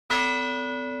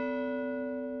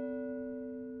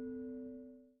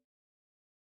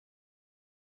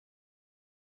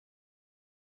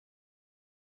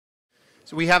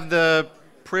So we have the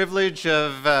privilege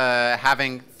of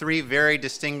having three very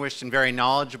distinguished and very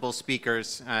knowledgeable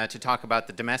speakers to talk about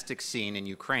the domestic scene in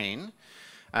Ukraine.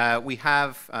 We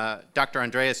have Dr.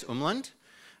 Andreas Umland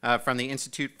from the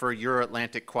Institute for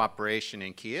Euro-Atlantic Cooperation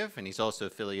in Kiev, and he's also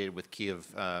affiliated with Kiev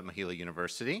Mohyla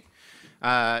University.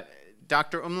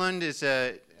 Dr. Umland is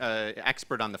an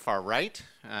expert on the far right.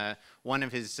 One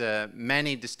of his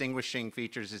many distinguishing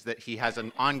features is that he has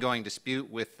an ongoing dispute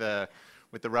with the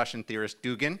Russian theorist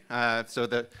Dugin.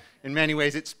 In many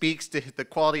ways, it speaks to the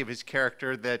quality of his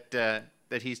character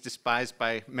that he's despised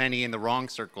by many in the wrong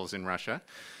circles in Russia.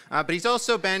 But he's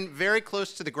also been very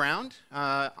close to the ground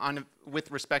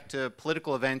with respect to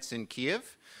political events in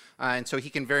Kiev. And so he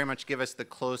can very much give us the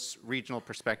close regional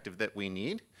perspective that we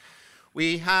need.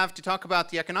 We have to talk about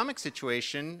the economic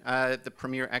situation, the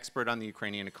premier expert on the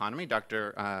Ukrainian economy,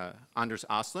 Dr. Anders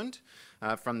Åslund,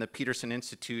 from the Peterson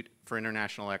Institute for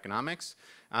International Economics.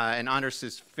 And Anders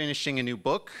is finishing a new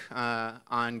book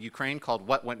on Ukraine called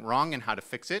What Went Wrong and How to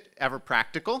Fix It, ever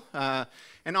practical.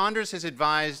 And Anders has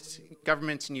advised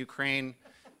governments in Ukraine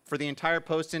for the entire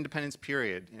post-independence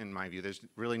period, in my view. There's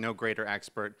really no greater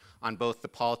expert on both the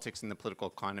politics and the political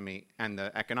economy and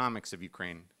the economics of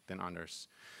Ukraine than Anders.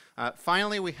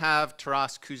 Finally, we have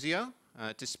Taras Kuzio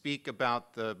to speak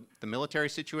about the military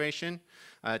situation.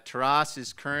 Taras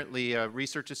is currently a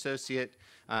research associate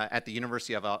at the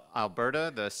University of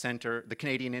Alberta, the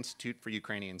Canadian Institute for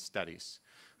Ukrainian Studies.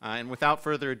 And without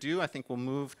further ado, I think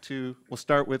we'll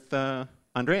start with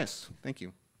Andreas. Thank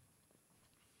you.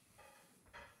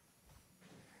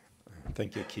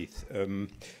 Thank you, Keith.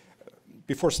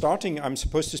 Before starting, I'm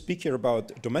supposed to speak here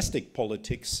about domestic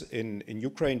politics in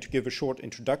Ukraine, to give a short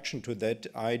introduction to that.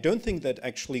 I don't think that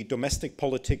actually domestic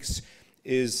politics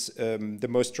is the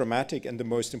most dramatic and the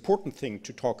most important thing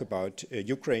to talk about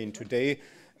Ukraine today.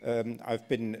 I've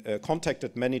been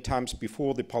contacted many times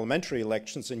before the parliamentary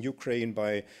elections in Ukraine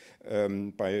by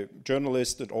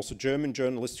journalists and also German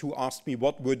journalists who asked me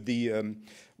what would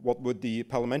the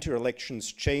parliamentary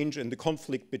elections change in the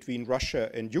conflict between Russia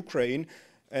and Ukraine,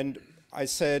 and I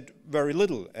said very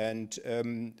little, and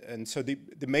so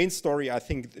the main story I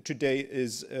think today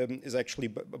is actually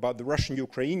about the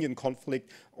Russian-Ukrainian conflict,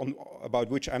 about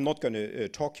which I'm not going to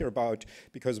talk here about,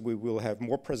 because we will have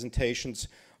more presentations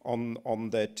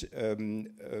on that,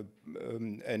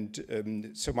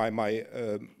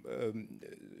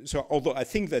 so although I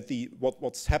think that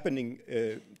what's happening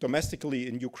domestically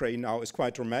in Ukraine now is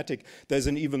quite dramatic, there's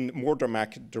an even more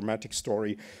dramatic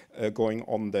story going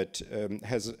on that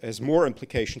has more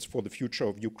implications for the future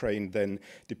of Ukraine than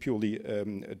the purely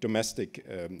domestic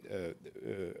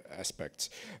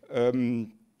aspects.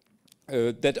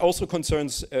 That also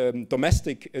concerns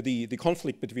the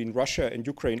conflict between Russia and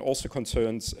Ukraine also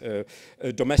concerns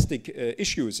domestic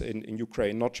issues in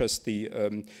Ukraine, not just the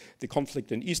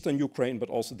conflict in eastern Ukraine, but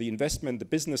also the investment, the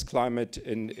business climate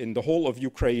in the whole of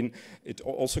Ukraine. It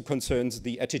also concerns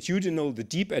the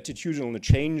deep attitudinal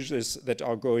changes that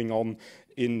are going on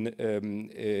in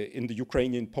the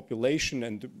Ukrainian population,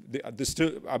 and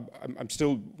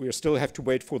we still have to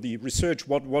wait for the research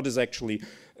what is actually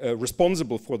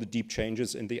responsible for the deep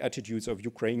changes in the attitudes of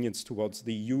Ukrainians towards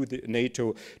the EU, the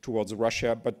NATO, towards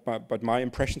Russia. But my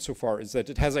impression so far is that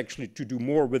it has actually to do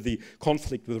more with the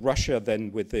conflict with Russia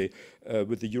than with the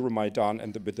Euromaidan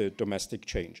and with the domestic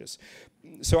changes.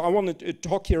 So I want to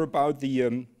talk here about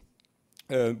the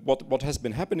what has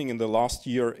been happening in the last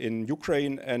year in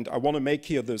Ukraine, and I want to make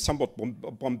here the somewhat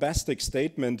bombastic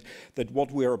statement that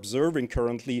what we are observing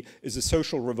currently is a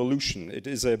social revolution. It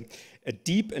is a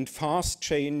deep and fast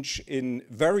change in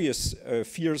various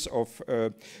spheres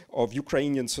of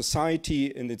Ukrainian society,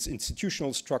 in its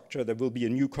institutional structure. There will be a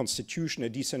new constitution, a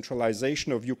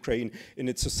decentralization of Ukraine. In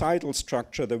its societal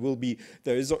structure, there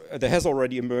has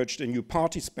already emerged a new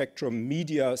party spectrum.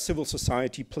 Media, civil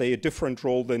society play a different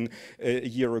role than a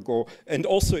year ago, and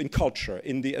also in culture,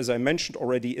 as I mentioned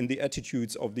already, in the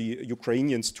attitudes of the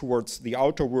Ukrainians towards the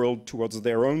outer world, towards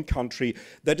their own country.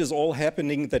 That is all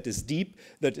happening. That is deep.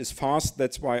 That is fast.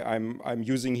 That's why I'm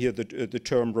using here the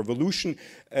term revolution,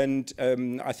 and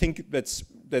I think that's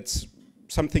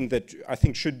something that I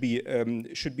think should be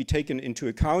taken into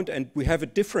account. And we have a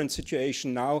different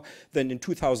situation now than in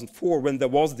 2004, when there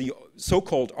was the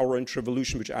so-called Orange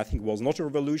Revolution, which I think was not a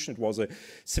revolution. It was a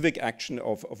civic action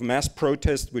of mass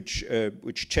protest, which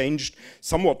changed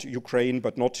somewhat Ukraine,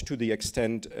 but not to the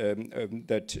extent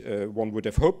that one would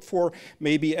have hoped for,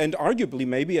 maybe, and arguably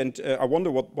maybe. And I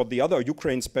wonder what the other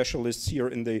Ukraine specialists here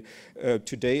in the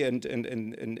today and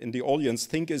in the audience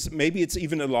think is maybe it's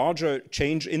even a larger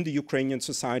change in the Ukrainian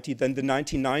society than the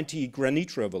 1990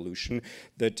 Granite Revolution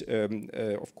that,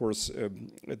 of course,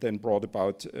 then brought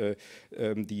about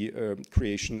the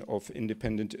creation of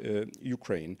independent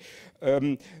Ukraine.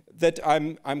 That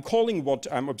I'm calling what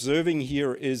I'm observing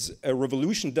here is a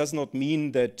revolution does not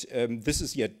mean that this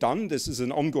is yet done. This is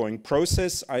an ongoing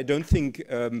process. I don't think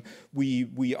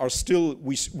we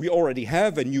already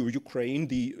have a new Ukraine.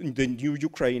 The new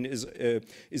Ukraine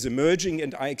is emerging,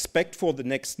 and I expect for the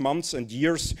next months and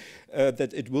years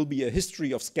that it will be a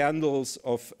history of scandals,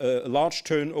 of a large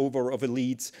turnover of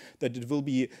elites, that it will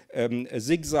be a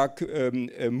zigzag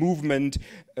movement.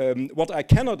 What I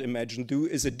cannot imagine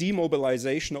is a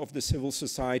demobilization of the civil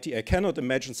society. I cannot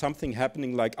imagine something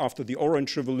happening like after the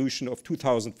Orange Revolution of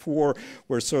 2004,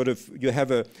 where sort of you have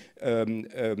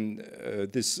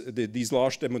these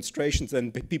large demonstrations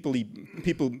and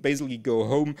people basically go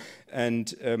home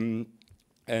and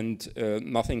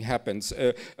nothing happens.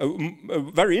 A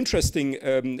very interesting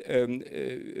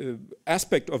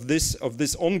aspect of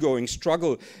this ongoing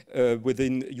struggle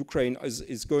within Ukraine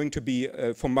is going to be,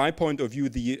 from my point of view,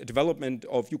 the development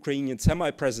of Ukrainian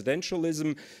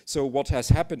semi-presidentialism. So what has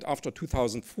happened after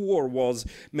 2004 was,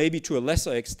 maybe to a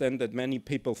lesser extent that many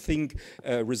people think,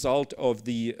 a result of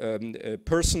the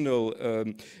personal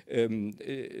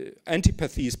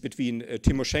antipathies between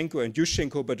Tymoshenko and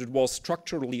Yushchenko, but it was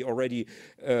structurally already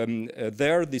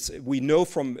there. We know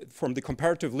from the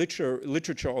comparative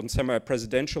literature on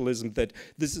semi-presidentialism that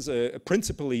this is a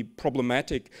principally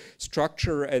problematic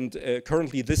structure, and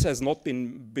currently this has not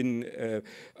been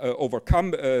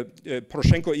overcome.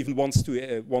 Poroshenko even wants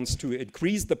to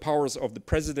increase the powers of the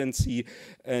presidency,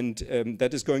 and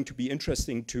that is going to be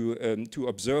interesting to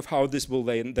observe how this will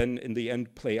then in the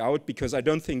end play out, because I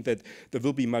don't think that there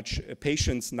will be much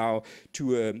patience now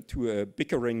to a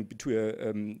bickering,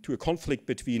 to a conflict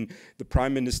between the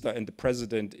Prime Minister and the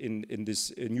President in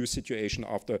this new situation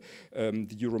after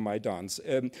the Euromaidans.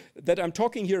 That I'm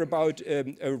talking here about a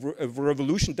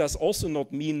revolution does also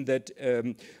not mean that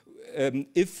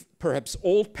if perhaps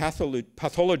all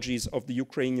pathologies of the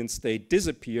Ukrainian state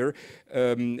disappear,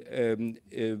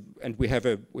 and we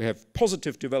have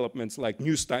positive developments like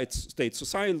new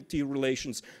state-society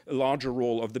relations, a larger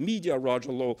role of the media, a larger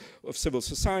role of civil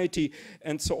society,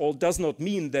 and so all does not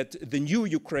mean that the new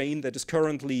Ukraine that is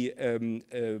currently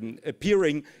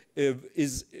appearing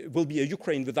will be a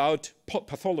Ukraine without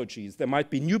pathologies. There might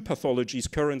be new pathologies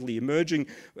currently emerging.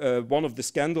 One of the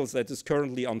scandals that is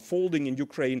currently unfolding in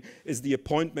Ukraine is the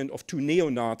appointment of two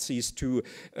neo-Nazis to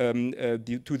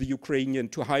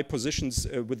high positions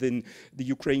within the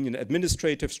Ukrainian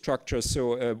administrative structure. So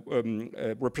a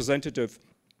representative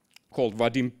called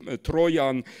Vadim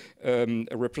Troyan,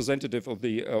 a representative of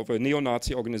a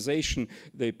neo-Nazi organization,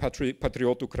 the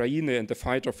Patriot Ukraine, and the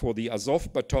fighter for the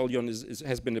Azov battalion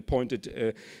has been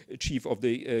appointed chief of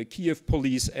the Kiev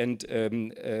police, and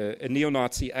a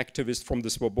neo-Nazi activist from the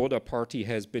Svoboda party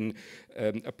has been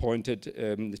appointed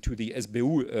to the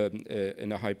SBU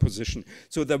in a high position.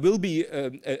 So there will be,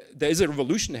 there is a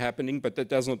revolution happening, but that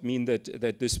does not mean that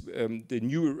the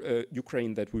new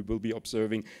Ukraine that we will be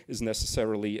observing is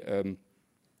necessarily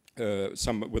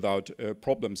without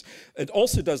problems. It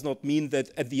also does not mean that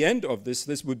at the end of this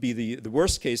would be the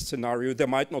worst case scenario. There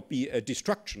might not be a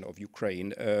destruction of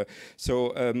Ukraine.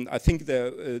 So I think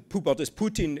the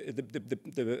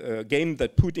game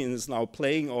that Putin is now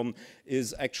playing on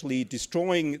is actually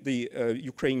destroying the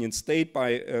Ukrainian state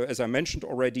by, as I mentioned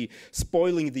already,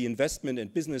 spoiling the investment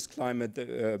and business climate,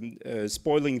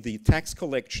 spoiling the tax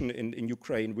collection in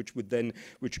Ukraine, which could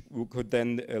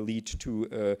then lead to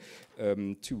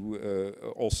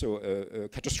also a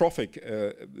catastrophic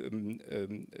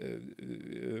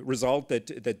result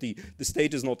that the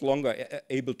state is not longer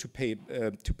able to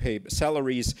pay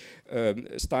salaries,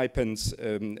 stipends,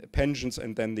 pensions,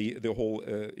 and then the whole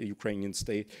Ukrainian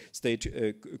state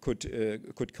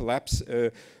could collapse.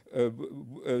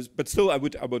 But still, I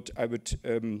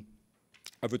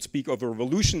would speak of a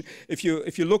revolution. If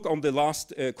you look on the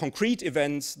last concrete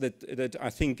events that I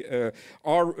think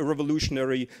are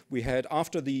revolutionary, we had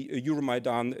after the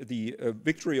Euromaidan, the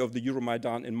victory of the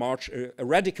Euromaidan in March, a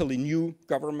radically new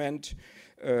government.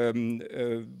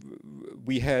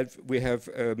 We have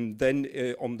then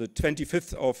on the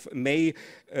 25th of May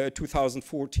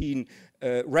 2014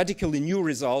 radically new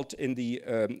result in the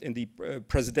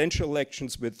presidential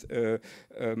elections, with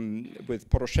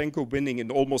Poroshenko winning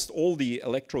in almost all the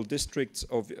electoral districts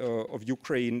of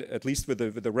Ukraine, at least with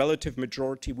a relative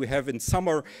majority. We have in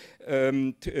summer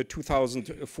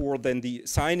 2004 then the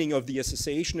signing of the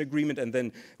association agreement, and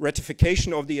then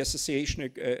ratification of the association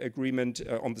agreement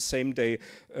on the same day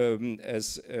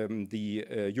as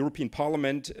the European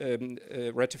Parliament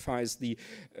ratifies the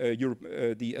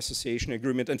association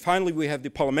agreement. And finally, we have the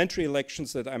parliamentary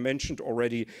elections that I mentioned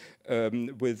already,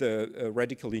 with a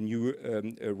radically new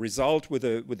result, with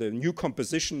a new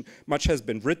composition. Much has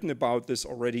been written about this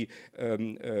already.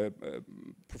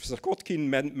 Professor Kotkin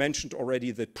mentioned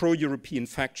already that pro-European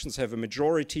factions have a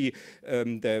majority.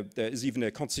 There is even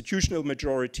a constitutional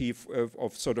majority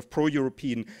of sort of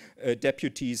pro-European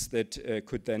deputies that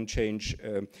could then change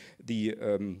the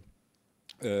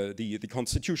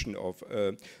constitution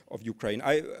of Ukraine.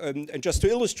 And just to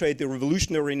illustrate the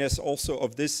revolutionariness also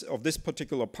of this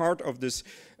particular part of this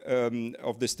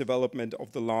development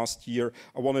of the last year,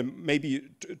 I want to maybe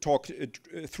talk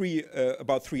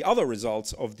about three other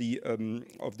results of the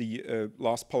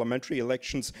last parliamentary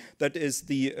elections. That is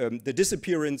the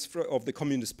disappearance of the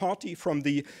Communist Party from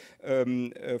the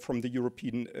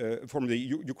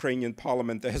Ukrainian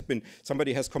Parliament. There has been,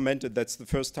 somebody has commented, that's the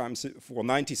first time for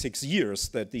 96 years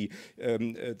that the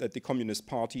Communist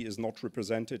Party is not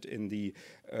represented in the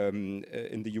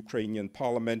Ukrainian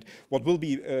Parliament. What will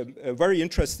be very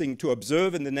interesting to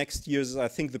observe in the next years is, I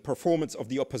think, the performance of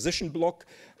the opposition bloc,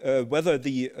 whether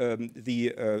the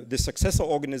successor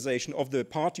organization of the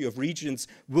Party of Regions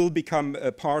will become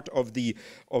a part of the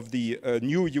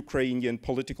new Ukrainian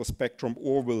political spectrum,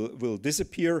 or will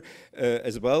disappear,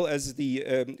 as well as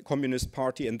the Communist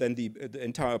Party, and then the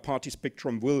entire party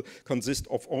spectrum will consist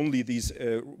of only these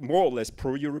more or less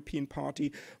pro-European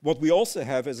party. What we also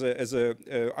have as a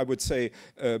I would say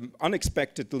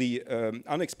unexpected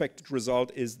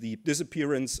result is the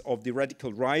disappearance of the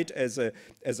radical right as a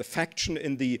faction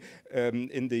in the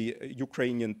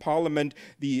Ukrainian parliament.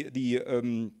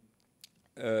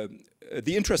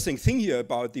 The interesting thing here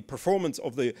about the performance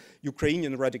of the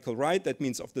Ukrainian radical right, that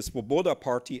means of the Svoboda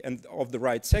party and of the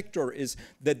right sector, is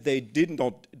that they did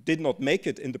not make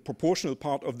it in the proportional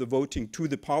part of the voting to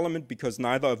the parliament, because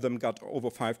neither of them got over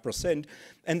 5%,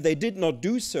 and they did not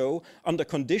do so under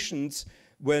conditions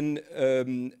when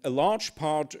a large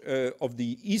part of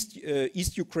the East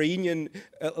Ukrainian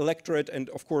electorate, and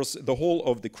of course the whole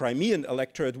of the Crimean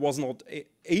electorate, was not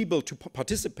able to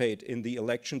participate in the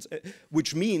elections,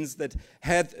 which means that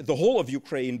had the whole of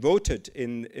Ukraine voted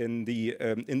in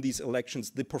these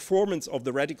elections, the performance of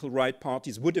the radical right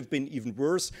parties would have been even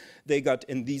worse. They got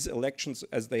in these elections,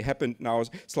 as they happened now,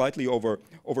 slightly over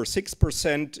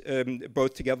 6%,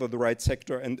 both together, the right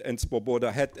sector and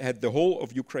Svoboda. Had the whole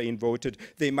of Ukraine voted,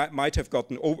 they might have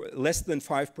gotten less than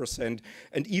 5%,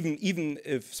 and even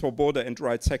if Svoboda and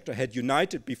right sector had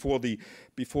united before the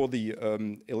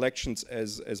elections,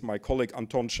 as my colleague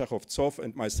Anton Chekhovtsov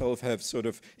and myself have sort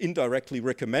of indirectly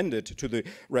recommended to the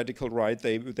radical right,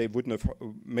 they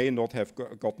may not have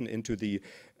gotten into the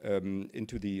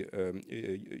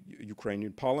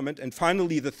Ukrainian parliament. And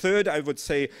finally, the third, I would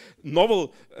say,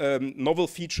 novel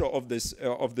feature of this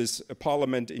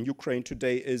parliament in Ukraine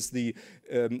today is the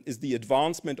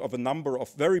advancement of a number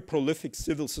of very prolific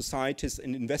civil societies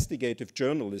and investigative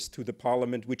journalists to the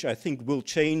parliament, which I think will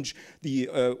change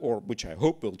or which I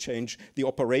hope will change the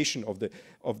operation of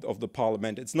the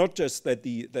parliament. It's not just that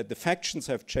the factions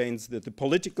have changed, that the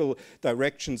political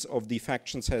directions of the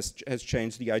factions has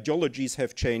changed, the ideologies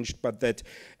have changed, but that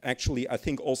actually I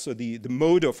think also the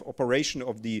mode of operation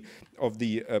of the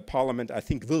parliament, I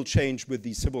think, will change with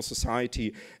the civil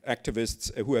society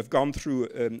activists who have come through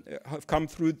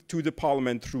to the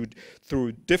parliament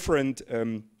through different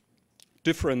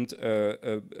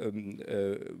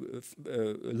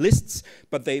lists,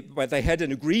 but they had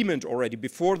an agreement already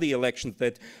before the elections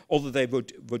that although they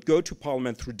would go to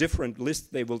parliament through different lists,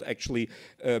 they will actually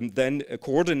then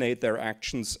coordinate their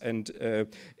actions and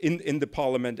in the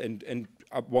parliament, and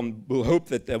one will hope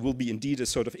that there will be indeed a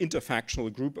sort of interfactional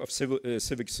group of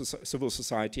civil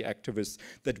society activists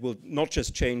that will not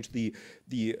just change the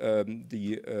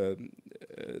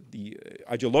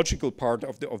ideological part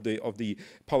of the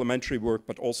parliamentary work,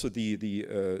 but also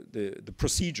the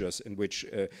procedures in which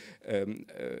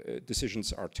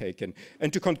decisions are taken.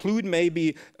 And to conclude,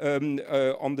 maybe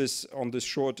on this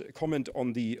short comment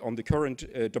on the current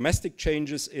domestic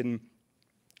changes in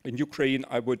Ukraine,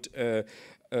 I would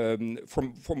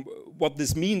from what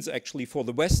this means actually for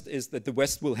the West is that the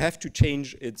West will have to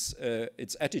change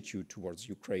its attitude towards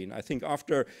Ukraine. I think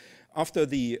after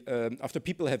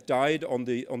people have died on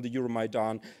the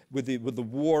Euromaidan, with the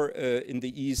war in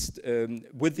the East,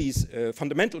 with these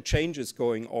fundamental changes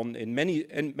going on in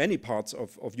many parts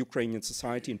of Ukrainian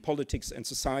society, in politics and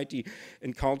society,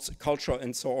 in culture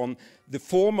and so on, the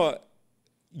former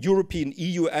European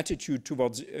EU attitude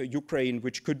towards Ukraine,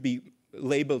 which could be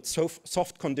labeled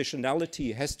soft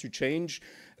conditionality, has to change.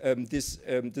 This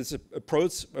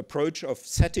approach of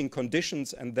setting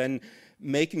conditions and then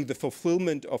making the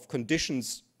fulfillment of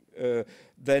conditions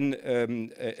then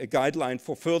a guideline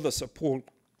for further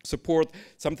support,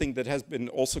 something that has been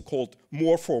also called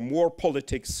more for more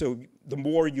politics. So the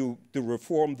more you do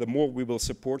reform, the more we will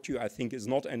support you, I think is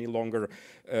not any longer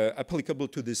applicable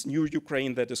to this new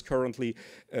Ukraine that is currently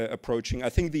approaching. I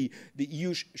think the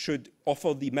EU should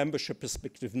offer the membership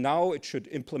perspective now. It should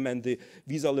implement the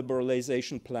visa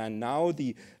liberalization plan now.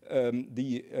 The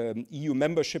EU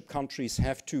membership countries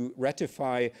have to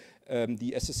ratify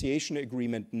the association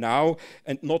agreement now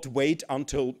and not wait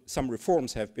until some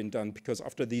reforms have been done, because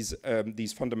after these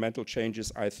fundamental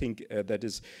changes, I think that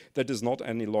is not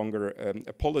any longer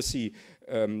a policy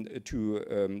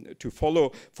to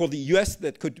follow. For the US,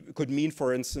 that could mean,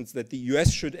 for instance, that the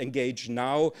US should engage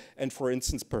now and, for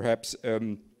instance, perhaps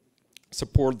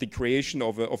support the creation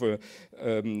of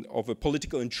a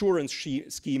political insurance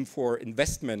scheme for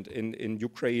investment in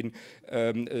Ukraine,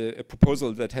 a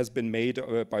proposal that has been made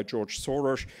by George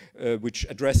Soros, which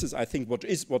addresses, I think, what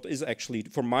is actually,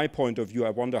 from my point of view,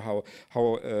 I wonder how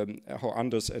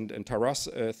Anders and Taras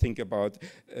think about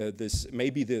this,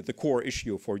 maybe the core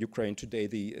issue for Ukraine today,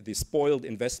 the spoiled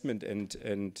investment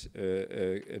and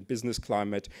business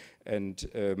climate, and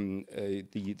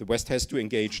the West has to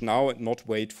engage now and not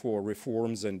wait for reforms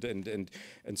and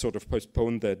sort of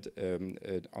postpone that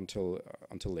until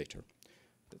later.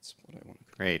 That's what I want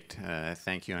to. Great,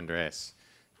 thank you, Andreas.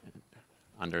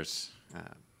 Anders.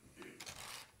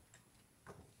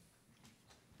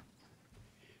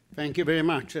 Thank you very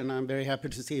much, and I'm very happy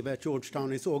to see that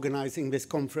Georgetown is organizing this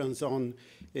conference on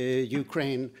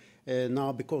Ukraine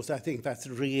now, because I think that's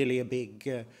really a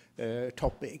big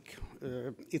topic.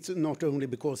 It's not only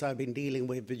because I've been dealing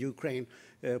with the Ukraine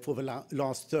for the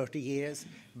last 30 years,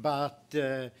 but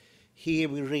here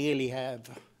we really have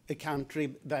a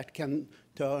country that can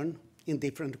turn in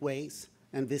different ways,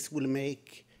 and this will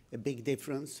make a big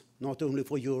difference, not only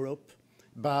for Europe,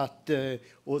 but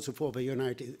also for the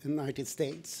United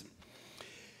States.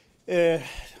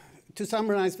 To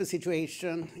summarize the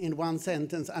situation in one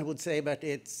sentence, I would say that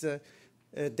it's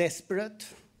desperate,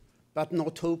 but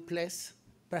not hopeless,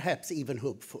 perhaps even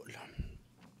hopeful.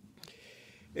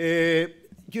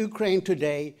 Ukraine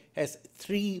today has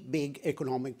three big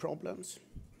economic problems.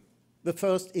 The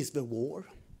first is the war.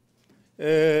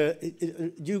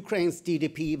 Ukraine's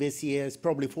GDP this year is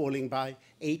probably falling by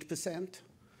 8%.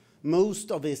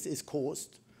 Most of this is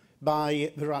caused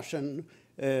by the Russian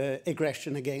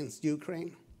aggression against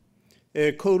Ukraine.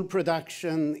 Coal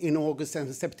production in August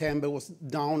and September was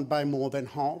down by more than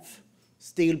half.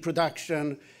 Steel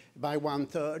production by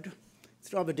 1/3.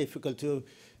 It's rather difficult to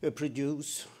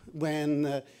produce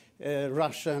when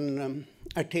Russian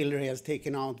artillery has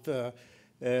taken out the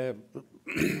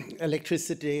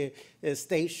electricity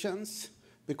stations,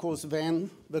 because then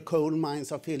the coal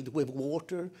mines are filled with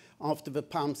water after the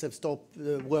pumps have stopped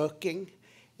working,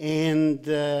 and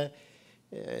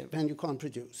then you can't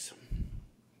produce.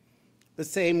 The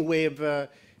same with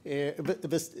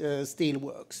the steel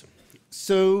works.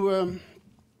 So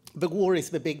the war is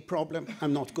the big problem.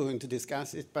 I'm not going to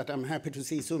discuss it, but I'm happy to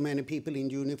see so many people in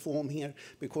uniform here,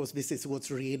 because this is what's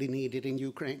really needed in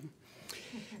Ukraine.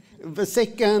 The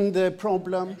second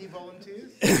problem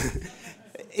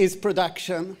is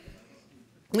production,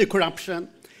 corruption,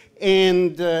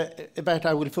 and that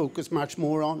I will focus much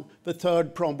more on. The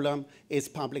third problem is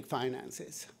public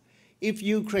finances. If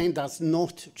Ukraine does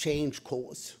not change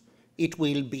course, it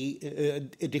will be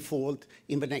a default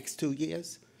in the next 2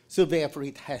 years. So therefore,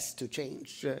 it has to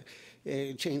change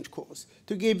course.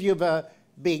 To give you the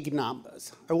big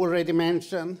numbers, I already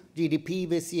mentioned GDP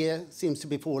this year seems to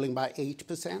be falling by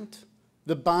 8%.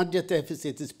 The budget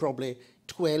deficit is probably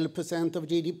 12% of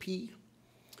GDP.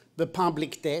 The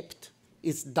public debt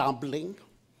is doubling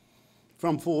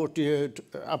from 40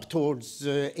 up towards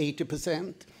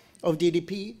 80% of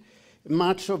GDP.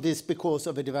 Much of this because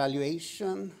of a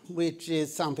devaluation, which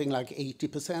is something like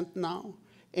 80% now.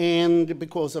 And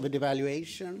because of a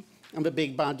devaluation and the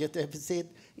big budget deficit,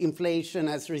 inflation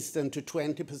has risen to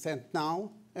 20%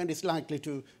 now and is likely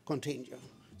to continue.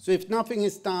 So if nothing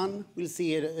is done, we'll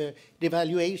see a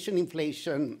devaluation,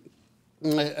 inflation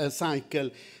cycle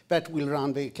that will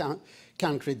run the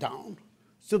country down.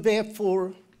 So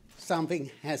therefore,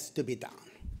 something has to be done.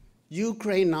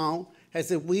 Ukraine now has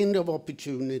a window of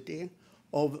opportunity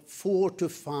of 4 to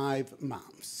 5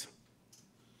 months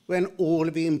when all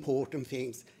the important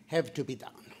things have to be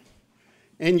done.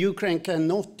 And Ukraine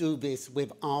cannot do this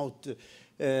without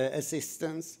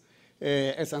assistance.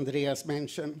 As Andreas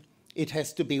mentioned, it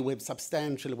has to be with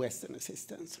substantial Western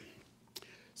assistance.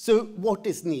 So what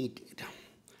is needed?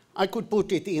 I could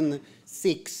put it in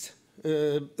 6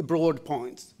 broad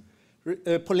points.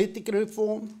 Political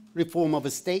reform, reform of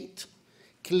the state,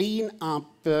 clean up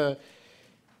the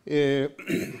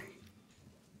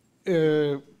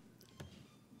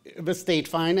state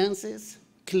finances,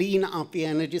 clean up the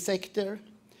energy sector,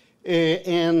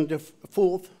 and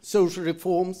 4th, social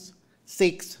reforms,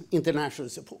 6, international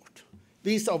support.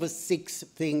 These are the 6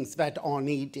 things that are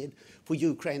needed for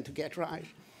Ukraine to get right.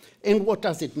 And what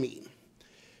does it mean?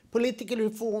 Political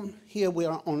reform, here we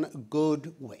are on a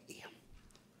good way.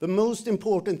 The most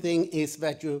important thing is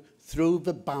that you throw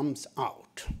the bumps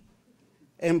out.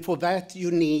 And for that, you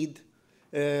need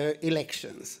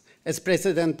elections. As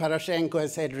President Poroshenko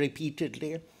has said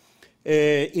repeatedly,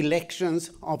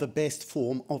 elections are the best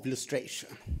form of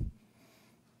lustration.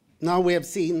 Now we have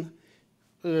seen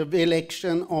the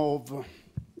election of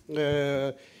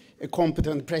a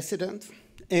competent president,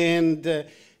 and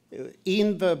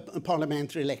in the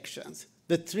parliamentary elections,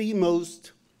 the 3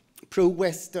 most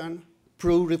pro-Western,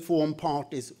 pro-reform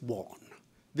parties won.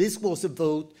 This was a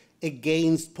vote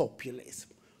against populism,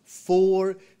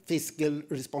 for fiscal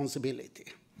responsibility.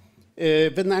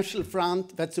 The National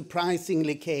Front, that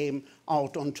surprisingly came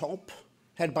out on top,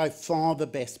 had by far the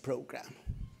best program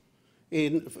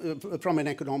from an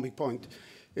economic point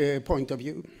of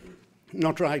view.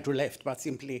 Not right or left, but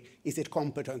simply, is it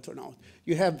competent or not?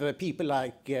 You have people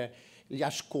like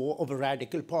Yashko of a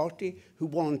radical party who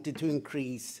wanted to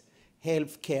increase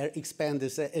healthcare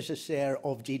expenditure as a share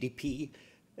of GDP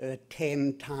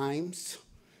 10 times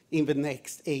in the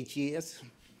next 8 years.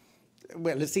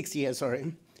 Well, 6 years,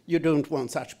 sorry. You don't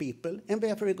want such people, and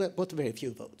therefore it got very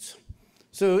few votes.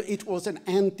 So it was an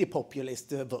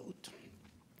anti-populist vote.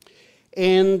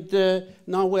 And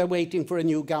now we're waiting for a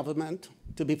new government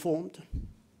to be formed.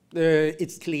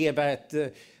 It's clear that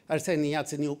Arseniy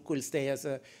Yatsenyuk will stay as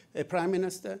a prime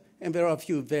minister, and there are a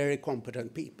few very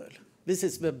competent people. This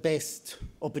is the best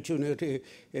opportunity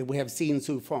we have seen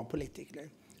so far politically.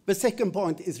 The second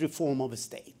point is reform of the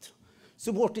state.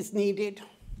 So what is needed?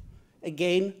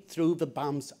 Again, through the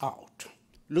bumps out,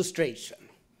 lustration.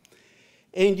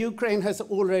 And Ukraine has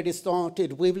already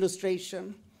started with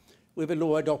lustration, with a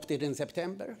law adopted in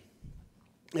September.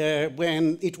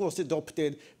 When it was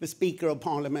adopted, the Speaker of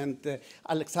Parliament,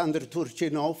 Alexander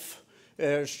Turchinov,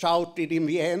 shouted in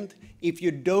the end, if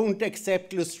you don't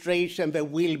accept lustration, there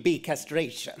will be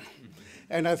castration.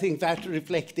 And I think that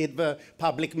reflected the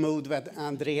public mood that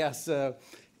Andreas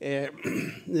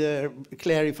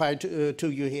clarified to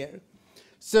you here.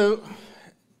 So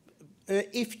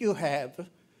if you have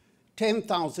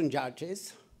 10,000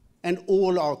 judges and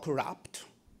all are corrupt,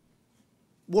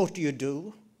 what do?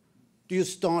 Do you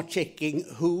start checking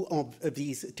who of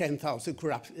these 10,000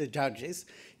 corrupt judges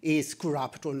is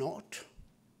corrupt or not?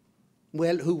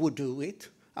 Well, who would do it?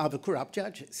 Other corrupt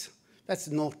judges. That's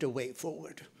not the way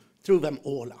forward. Throw them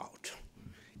all out.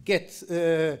 Get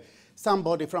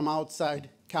somebody from outside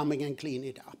coming and clean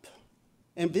it up.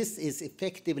 And this is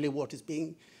effectively what is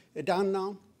being done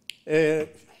now.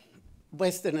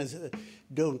 Westerners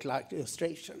don't like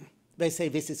illustration. They say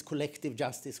this is collective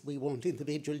justice, we want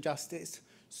individual justice.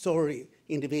 Sorry,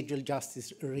 individual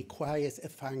justice requires a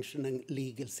functioning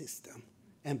legal system,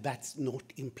 and that's not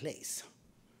in place.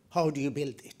 How do you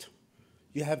build it?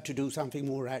 You have to do something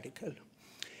more radical.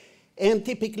 And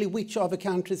typically, which are the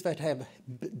countries that have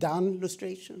done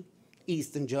lustration?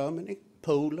 Eastern Germany,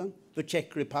 Poland, the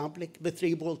Czech Republic, the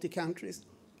 3 Baltic countries,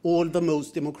 all the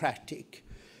most democratic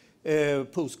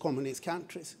post-communist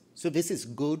countries. So this is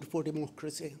good for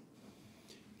democracy.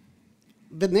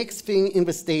 The next thing in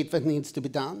the state that needs to be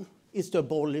done is to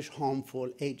abolish harmful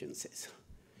agencies.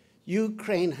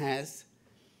 Ukraine has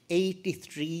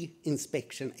 83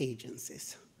 inspection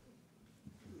agencies.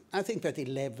 I think that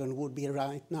 11 would be a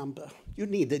right number. You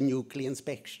need a nuclear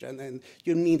inspection and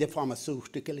you need a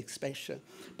pharmaceutical inspection,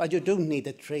 but you don't need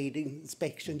a trading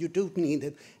inspection, you don't need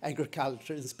an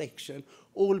agricultural inspection.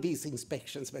 All these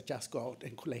inspections that just go out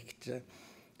and collect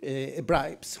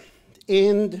bribes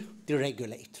and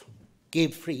deregulate,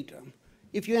 give freedom.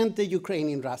 If you enter a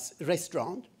Ukrainian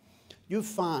restaurant, you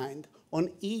find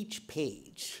on each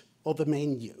page of a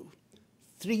menu,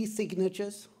 3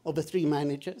 signatures of the 3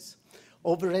 managers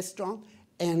of a restaurant,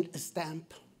 and a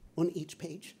stamp on each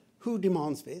page. Who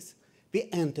demands this?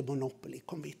 The Anti-Monopoly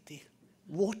Committee.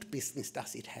 What business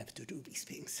does it have to do these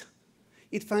things?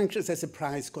 It functions as a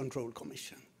price control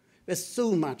commission. There's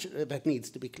so much that needs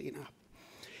to be cleaned up.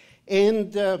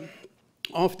 And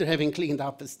after having cleaned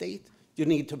up the state, you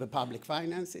need to have public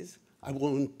finances. I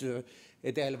won't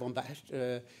delve on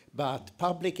that, but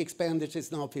public expenditure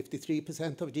is now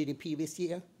 53% of GDP this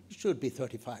year. It should be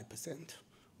 35%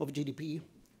 of GDP.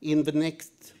 In the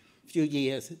next few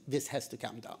years, this has to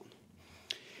come down.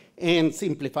 And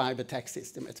simplify the tax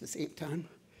system at the same time.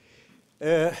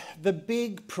 The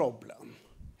big problem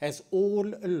has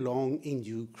all along in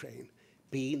Ukraine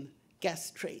been gas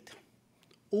trade.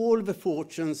 All the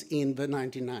fortunes in the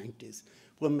 1990s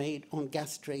were made on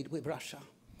gas trade with Russia.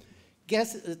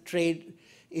 Gas trade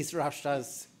is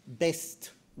Russia's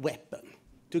best weapon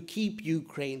to keep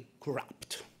Ukraine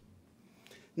corrupt.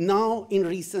 Now, in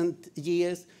recent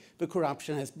years, the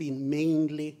corruption has been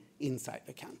mainly inside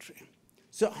the country.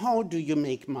 So how do you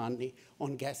make money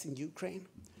on gas in Ukraine?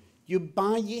 You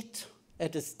buy it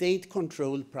at a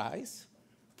state-controlled price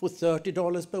for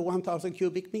 $30 per 1,000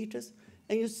 cubic meters,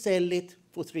 and you sell it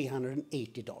for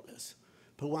 $380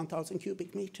 per 1,000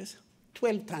 cubic meters,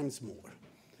 12 times more.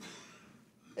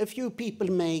 A few people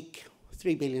make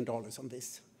 $3 billion on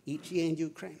this each year in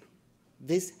Ukraine.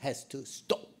 This has to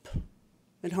stop.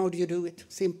 And how do you do it?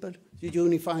 Simple. You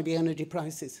unify the energy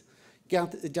prices.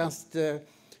 Just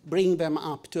bring them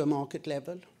up to a market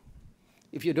level.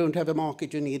 If you don't have a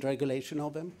market, you need regulation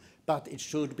of them, but it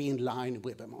should be in line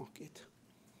with the market.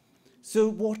 So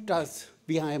what does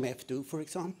the IMF do, for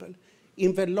example?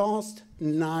 In the last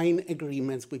 9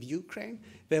 agreements with Ukraine,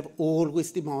 they have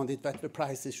always demanded that the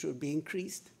prices should be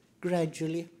increased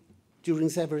gradually during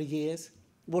several years.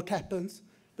 What happens?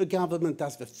 The government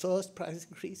does the first price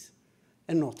increase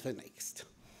and not the next,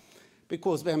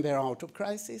 because then they're out of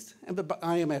crisis and the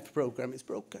IMF program is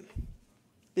broken.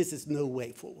 This is no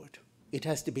way forward. It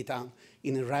has to be done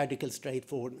in a radical,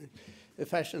 straightforward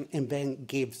fashion and then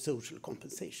give social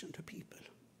compensation to people.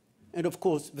 And of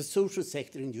course, the social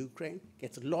sector in Ukraine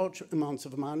gets large amounts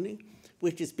of money,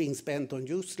 which is being spent on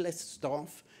useless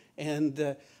staff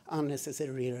and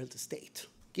unnecessary real estate.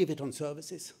 Give it on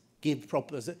services, give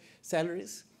proper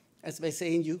salaries. As they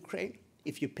say in Ukraine,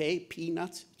 if you pay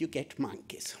peanuts, you get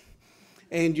monkeys.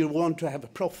 And you want to have a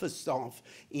proper staff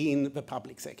in the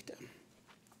public sector.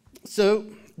 So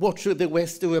what should the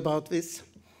West do about this?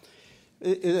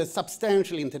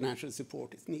 Substantial international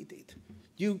support is needed.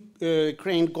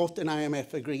 Ukraine got an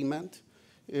IMF agreement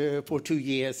for 2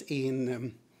 years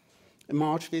in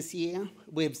March this year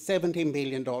with $17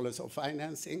 billion of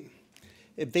financing.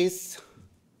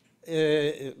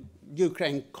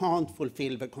 Ukraine can't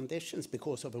fulfill the conditions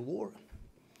because of a war,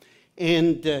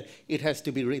 and it has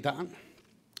to be redone.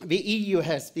 The EU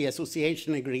has the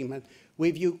association agreement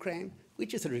with Ukraine,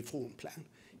 which is a reform plan.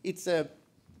 It's a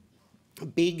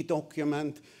big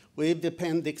document with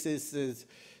appendixes,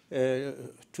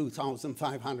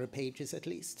 2,500 pages at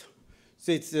least.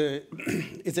 So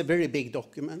it's a very big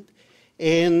document.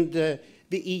 And the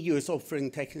EU is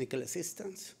offering technical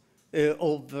assistance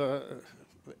of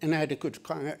an adequate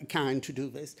kind to do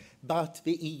this. But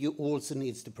the EU also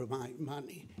needs to provide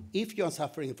money. If you are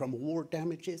suffering from war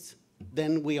damages,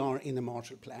 then we are in a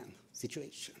Marshall Plan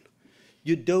situation.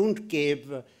 You don't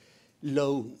give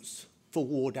loans for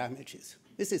war damages.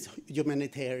 This is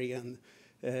humanitarian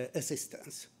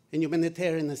assistance. And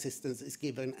humanitarian assistance is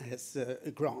given as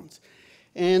grants.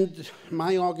 And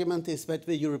my argument is that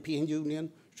the European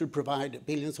Union should provide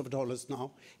billions of dollars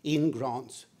now in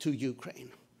grants to Ukraine.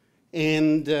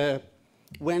 And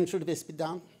when should this be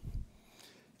done?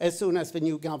 As soon as the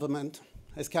new government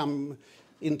has come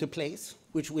into place,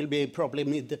 which will be probably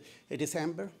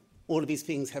mid-December, all these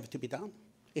things have to be done.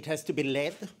 It has to be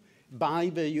led by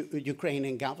the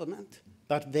Ukrainian government,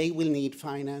 but they will need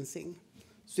financing.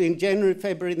 So in January,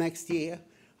 February next year,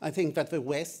 I think that the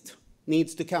West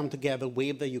needs to come together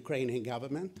with the Ukrainian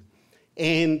government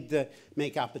and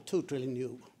make up a totally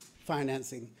new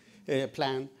financing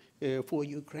plan for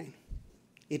Ukraine.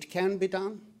 It can be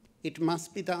done, it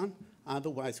must be done,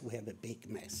 otherwise we have a big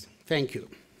mess. Thank you.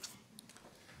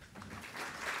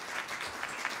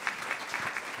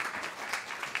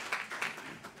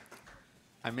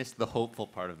 I missed the hopeful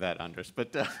part of that, Anders,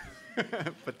 but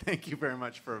but thank you very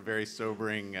much for a very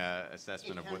sobering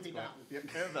assessment of what's going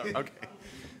on. Okay.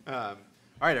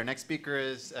 All right, our next speaker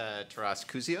is Taras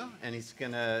Kuzio, and he's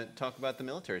going to talk about the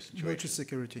military situation. Military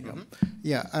security,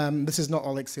 yeah. This is not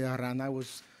Alexei Aran.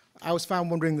 I was found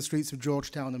wandering the streets of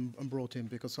Georgetown and brought in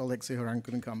because Alexei Haran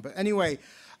couldn't come. But anyway,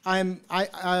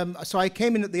 so I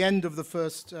came in at the end of the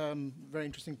first very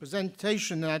interesting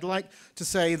presentation, and I'd like to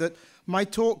say that my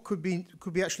talk could be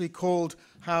actually called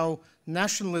How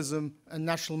Nationalism and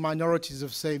National Minorities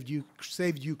Have Saved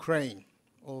Ukraine,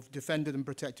 or defended and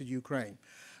protected Ukraine.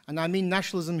 And I mean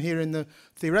nationalism here in the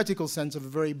theoretical sense of a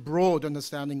very broad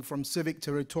understanding, from civic,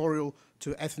 territorial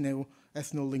to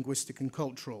ethno-linguistic and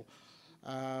cultural.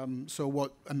 So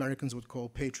what Americans would call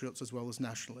patriots as well as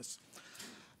nationalists.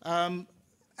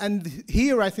 And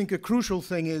here I think a crucial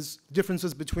thing is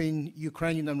differences between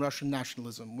Ukrainian and Russian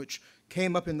nationalism, which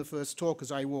came up in the first talk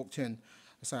as I walked in,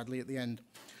 sadly at the end.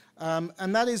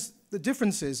 And that is the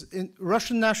differences in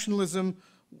Russian nationalism.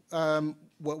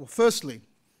 Well, firstly,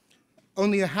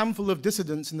 only a handful of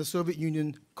dissidents in the Soviet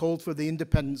Union called for the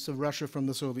independence of Russia from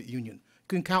the Soviet Union. You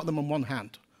can count them on one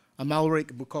hand,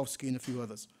 Amalrik, Bukovsky, and a few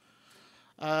others,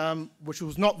 which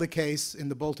was not the case in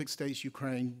the Baltic states,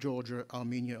 Ukraine, Georgia,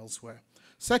 Armenia, elsewhere.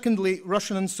 Secondly,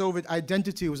 Russian and Soviet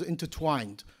identity was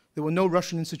intertwined. There were no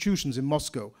Russian institutions in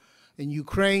Moscow. In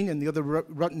Ukraine and the other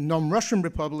non-Russian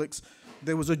republics,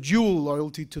 there was a dual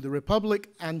loyalty to the Republic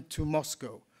and to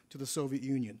Moscow, to the Soviet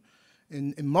Union.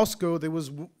 In Moscow, there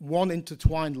was one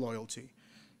intertwined loyalty,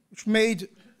 which made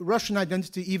Russian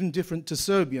identity even different to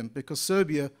Serbian, because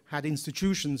Serbia had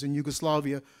institutions in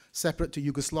Yugoslavia separate to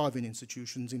Yugoslavian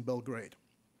institutions in Belgrade.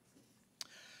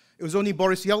 It was only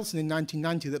Boris Yeltsin in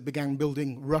 1990 that began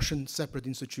building Russian separate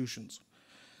institutions.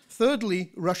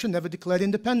 Thirdly, Russia never declared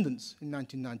independence in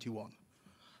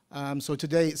 1991. So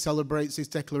today it celebrates its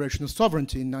declaration of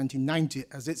sovereignty in 1990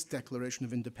 as its declaration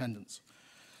of independence.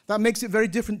 That makes it very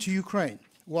different to Ukraine.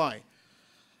 Why?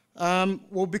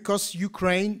 Well, because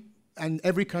Ukraine, and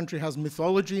every country has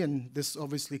mythology, and this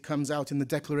obviously comes out in the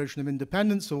Declaration of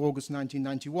Independence of August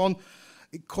 1991.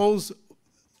 It calls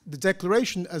the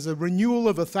declaration as a renewal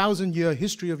of a 1,000-year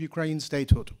history of Ukrainian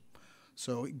statehood.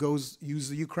 So it uses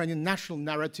the Ukrainian national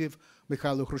narrative,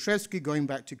 Mikhailo Khrushchevsky, going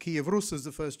back to Kiev Rus as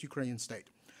the first Ukrainian state.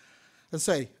 Let's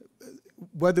say,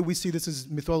 whether we see this as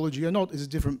mythology or not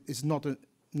is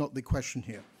not the question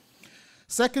here.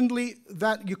 Secondly,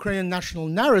 that Ukrainian national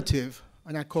narrative,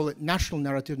 and I call it national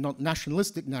narrative, not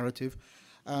nationalistic narrative,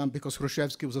 because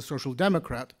Khrushchevsky was a social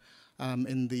democrat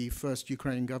in the first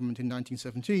Ukrainian government in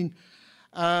 1917,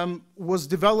 was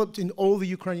developed in all the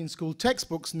Ukrainian school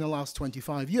textbooks in the last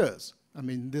 25 years. I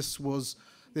mean, in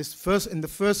the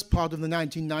first part of the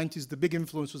 1990s, the big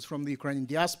influence was from the Ukrainian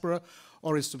diaspora.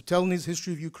 Oris Subtelny's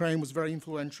History of Ukraine was very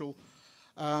influential.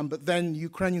 But then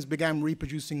Ukrainians began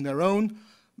reproducing their own,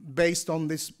 based on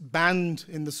this banned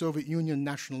in the Soviet Union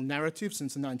national narrative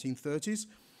since the 1930s.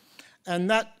 And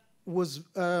that was,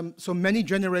 so many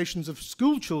generations of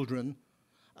school children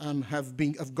have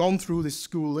gone through this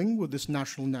schooling with this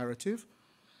national narrative.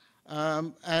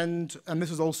 And this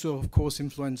has also, of course,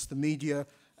 influenced the media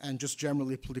and just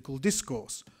generally political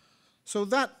discourse. So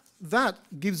that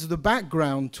gives the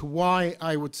background to why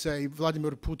I would say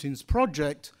Vladimir Putin's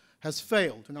project has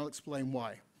failed, and I'll explain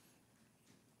why.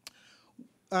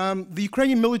 The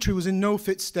Ukrainian military was in no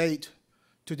fit state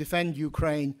to defend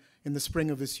Ukraine in the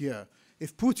spring of this year.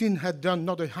 If Putin had done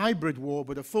not a hybrid war,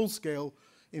 but a full-scale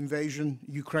invasion,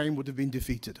 Ukraine would have been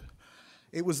defeated.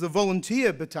 It was the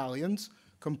volunteer battalions,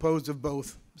 composed of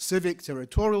both civic,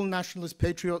 territorial nationalist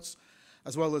patriots,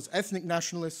 as well as ethnic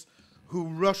nationalists, who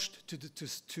rushed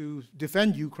to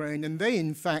defend Ukraine, and they,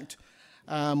 in fact,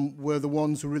 were the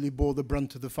ones who really bore the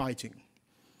brunt of the fighting.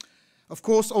 Of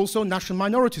course, also national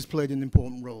minorities played an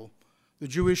important role. The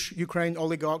Jewish Ukraine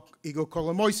oligarch Igor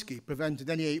Kolomoisky prevented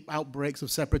any outbreaks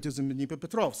of separatism in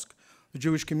Dnipropetrovsk. The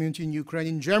Jewish community in Ukraine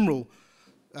in general,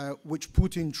 which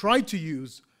Putin tried to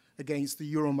use against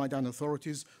the Euromaidan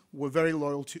authorities, were very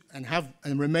loyal to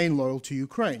and remain loyal to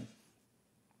Ukraine.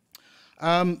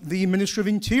 The Ministry of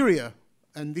Interior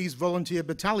and these volunteer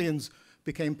battalions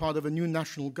became part of a new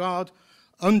National Guard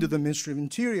under the Ministry of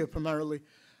Interior primarily.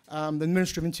 The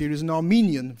Ministry of Interior is an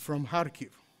Armenian from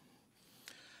Kharkiv.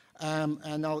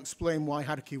 And I'll explain why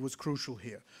Kharkiv was crucial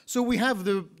here. So we have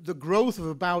the growth of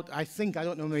about, I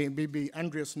don't know, maybe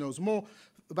Andreas knows more,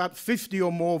 about 50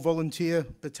 or more volunteer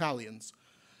battalions,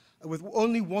 with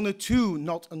only one or two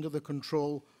not under the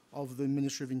control of the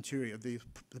Ministry of Interior. The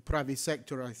Pravi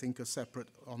sector, I think, are separate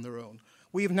on their own.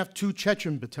 We even have 2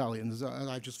 Chechen battalions,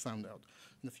 I just found out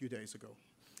a few days ago,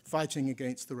 fighting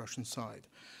against the Russian side.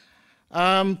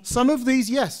 Some of these,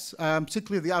 yes,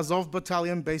 particularly the Azov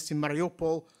battalion based in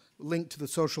Mariupol, linked to the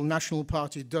Social National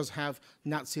Party, does have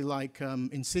Nazi-like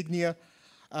insignia,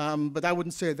 but I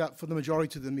wouldn't say that for the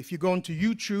majority of them. If you go onto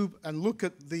YouTube and look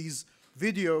at these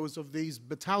videos of these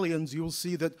battalions, you'll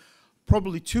see that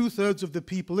probably 2/3 of the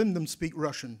people in them speak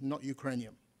Russian, not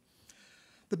Ukrainian.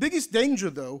 The biggest danger,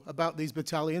 though, about these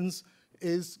battalions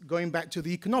is going back to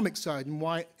the economic side and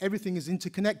why everything is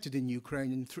interconnected in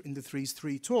Ukraine in the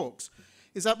 3 talks,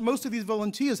 is that most of these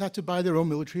volunteers had to buy their own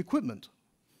military equipment.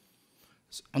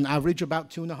 On average, about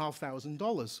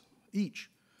 $2,500 each,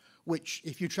 which,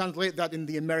 if you translate that in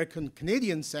the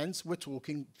American-Canadian sense, we're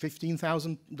talking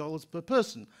 $15,000 per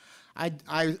person.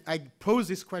 I pose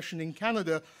this question in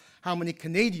Canada, how many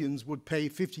Canadians would pay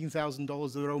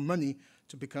 $15,000 of their own money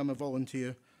to become a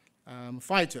volunteer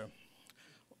fighter?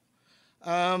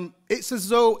 It's as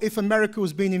though if America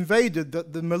was being invaded,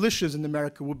 that the militias in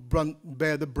America would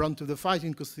bear the brunt of the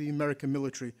fighting because the American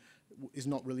military is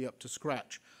not really up to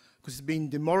scratch. Because it's been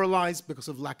demoralized because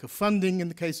of lack of funding in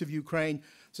the case of Ukraine.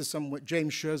 So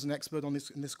James Scherr is an expert on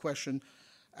this, in this question.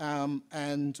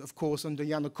 And of course, under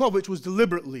Yanukovych was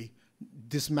deliberately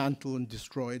dismantled and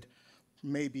destroyed,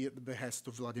 maybe at the behest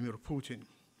of Vladimir Putin.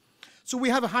 So we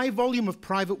have a high volume of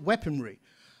private weaponry.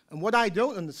 And what I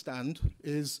don't understand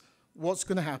is what's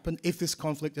going to happen if this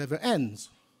conflict ever ends.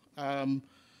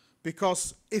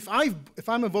 Because if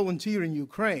I'm a volunteer in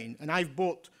Ukraine and I've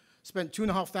spent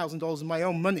 $2,500 of my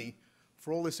own money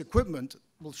for all this equipment,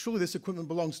 well, surely this equipment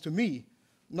belongs to me,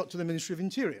 not to the Ministry of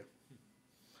Interior.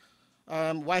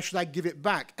 Why should I give it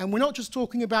back? And we're not just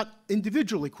talking about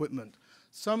individual equipment.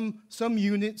 Some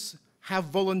units have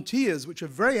volunteers, which are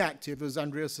very active, as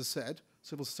Andreas has said.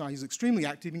 Civil society is extremely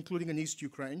active, including in East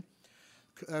Ukraine,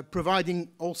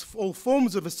 providing all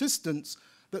forms of assistance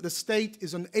that the state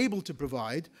is unable to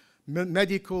provide,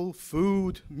 medical,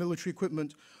 food, military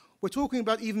equipment. We're talking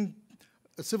about even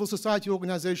civil society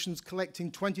organizations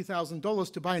collecting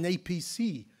 $20,000 to buy an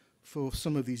APC for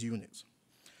some of these units.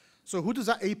 So who does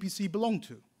that APC belong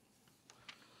to?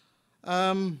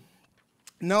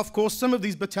 Now, of course, some of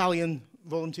these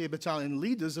volunteer battalion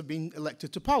leaders have been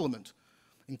elected to parliament,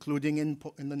 including in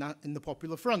the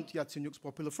Popular Front, Yatsenyuk's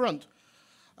Popular Front.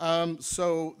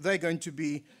 So they're going to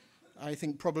be, I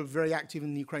think, probably very active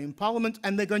in the Ukrainian parliament,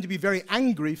 and they're going to be very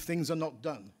angry if things are not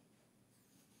done,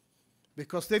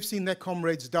 because they've seen their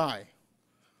comrades die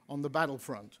on the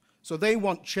battlefront. So they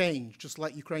want change, just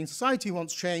like Ukrainian society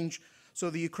wants change. So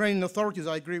the Ukrainian authorities,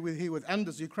 I agree with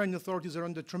Anders, the Ukrainian authorities are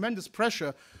under tremendous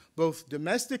pressure, both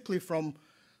domestically from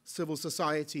civil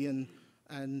society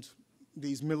and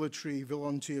these military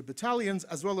volunteer battalions,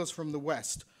 as well as from the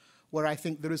West, where I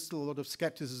think there is still a lot of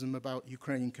skepticism about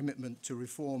Ukrainian commitment to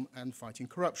reform and fighting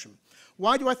corruption.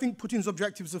 Why do I think Putin's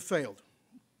objectives have failed?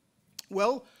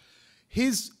 Well,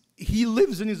 he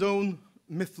lives in his own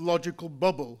mythological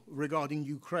bubble regarding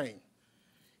Ukraine.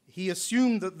 He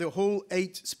assumed that the whole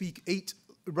 8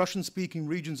 Russian-speaking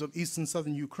regions of eastern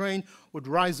southern Ukraine would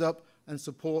rise up and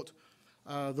support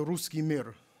the Ruski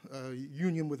Mir,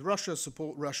 union with Russia,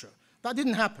 support Russia. That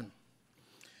didn't happen.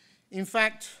 In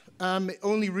fact, it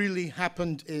only really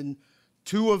happened in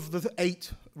 2 of the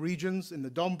 8 regions, in the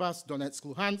Donbass, Donetsk,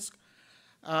 Luhansk.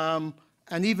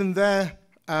 And even there,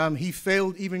 he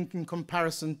failed even in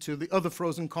comparison to the other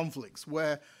frozen conflicts,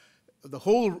 where the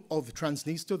whole of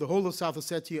Transnistria, the whole of South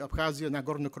Ossetia, Abkhazia,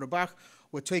 Nagorno-Karabakh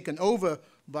were taken over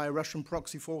by Russian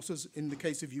proxy forces. In the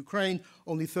case of Ukraine,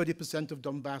 only 30% of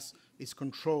Donbass is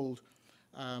controlled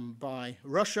by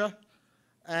Russia.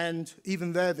 And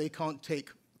even there, they can't take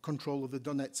control of the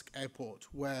Donetsk airport,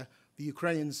 where the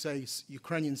Ukrainians say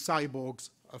Ukrainian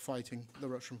cyborgs are fighting the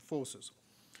Russian forces.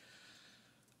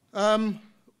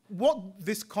 What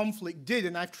this conflict did,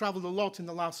 and I've traveled a lot in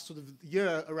the last sort of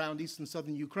year around eastern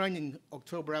southern Ukraine. In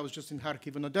October, I was just in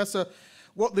Kharkiv and Odessa.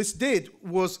 What this did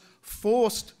was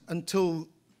forced until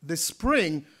this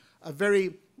spring a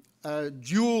very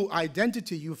dual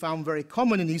identity you found very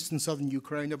common in eastern southern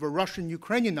Ukraine of a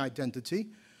Russian-Ukrainian identity,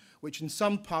 which in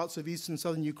some parts of eastern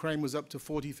southern Ukraine was up to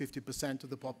 40–50% of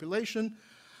the population,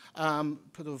 and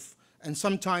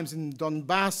sometimes in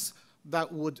Donbass,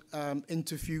 that would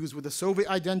interfuse with the Soviet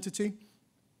identity.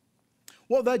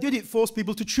 What that did, it forced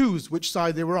people to choose which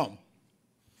side they were on.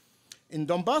 In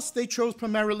Donbass, they chose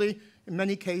primarily, in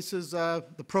many cases,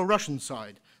 the pro-Russian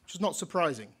side, which is not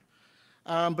surprising.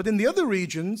 But in the other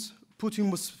regions,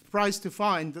 Putin was surprised to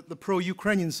find that the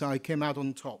pro-Ukrainian side came out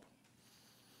on top.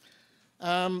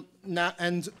 And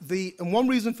one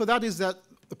reason for that is that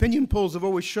opinion polls have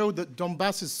always showed that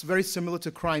Donbass is very similar to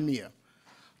Crimea.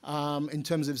 In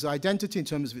terms of its identity, in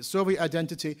terms of its Soviet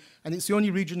identity, and it's the only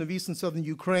region of eastern southern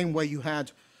Ukraine where you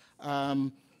had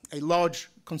a large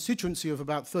constituency of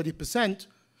about 30%,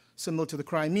 similar to the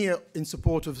Crimea, in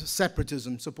support of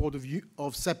separatism, support of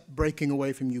breaking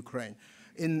away from Ukraine.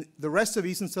 In the rest of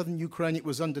eastern southern Ukraine, it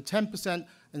was under 10%, and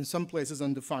in some places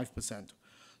under 5%.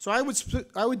 So I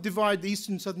would divide the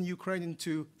eastern and southern Ukraine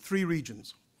into 3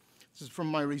 regions. This is from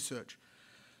my research.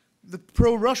 The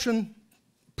pro-Russian,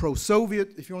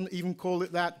 pro-Soviet, if you want to even call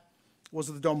it that, was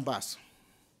the Donbass,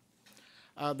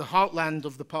 the heartland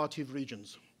of the Party of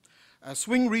Regions.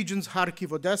 Swing regions,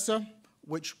 Kharkiv, Odessa,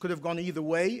 which could have gone either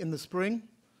way in the spring,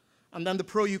 and then the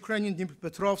pro-Ukrainian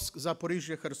Dnipropetrovsk,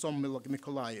 Zaporizhzhia, Kherson,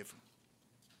 Mykolaiv.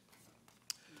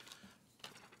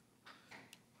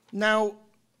 Now,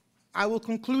 I will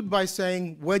conclude by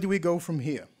saying, where do we go from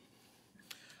here?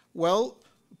 Well,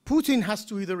 Putin has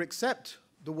to either accept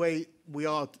the way we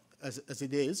are as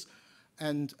it is,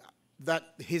 and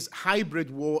that his hybrid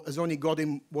war has only got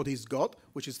him what he's got,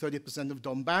 which is 30% of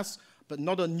Donbass, but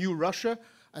not a new Russia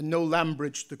and no land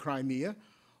bridge to Crimea,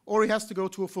 or he has to go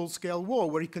to a full-scale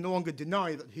war where he can no longer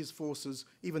deny that his forces,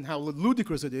 even how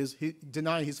ludicrous it is,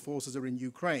 deny his forces are in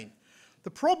Ukraine.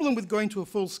 The problem with going to a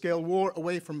full-scale war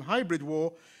away from hybrid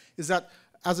war is that,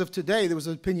 as of today, there was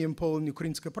an opinion poll in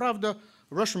Ukrainska Pravda, a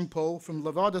Russian poll from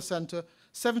Levada Center,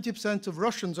 70% of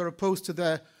Russians are opposed to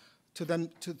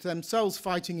themselves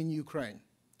fighting in Ukraine,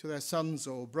 to their sons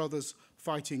or brothers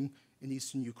fighting in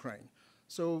eastern Ukraine.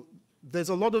 So there's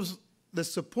a lot of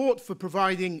support for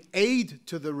providing aid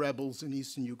to the rebels in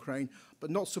eastern Ukraine, but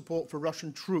not support for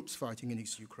Russian troops fighting in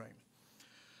eastern Ukraine.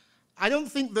 I don't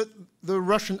think that the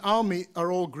Russian army are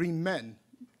all green men,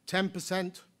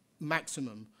 10%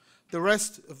 maximum. The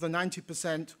rest of the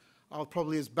 90% are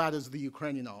probably as bad as the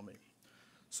Ukrainian army.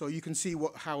 So you can see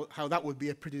how that would be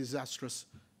a pretty disastrous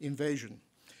invasion.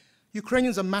 Ukraine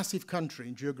is a massive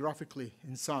country geographically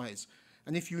in size,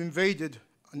 and if you invaded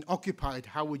and occupied,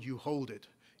 how would you hold it?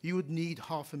 You would need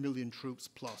 500,000 troops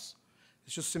plus.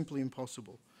 It's just simply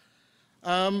impossible.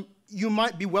 You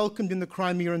might be welcomed in the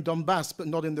Crimea and Donbass, but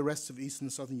not in the rest of eastern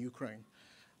and southern Ukraine.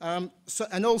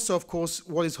 And also, of course,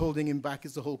 what is holding him back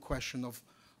is the whole question of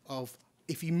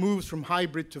if he moves from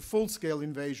hybrid to full-scale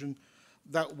invasion,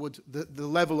 the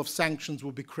level of sanctions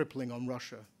will be crippling on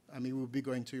Russia. I mean, we'll be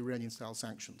going to Iranian-style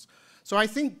sanctions. So I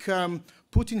think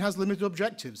Putin has limited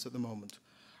objectives at the moment.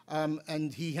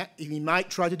 And he might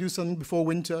try to do something before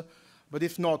winter, but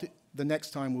if not, the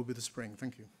next time will be the spring.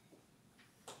 Thank you.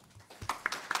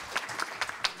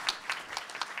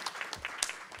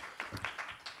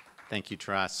 Thank you,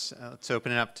 Taras. Let's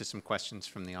open it up to some questions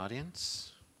from the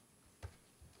audience.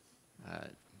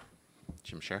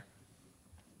 Jim Scher.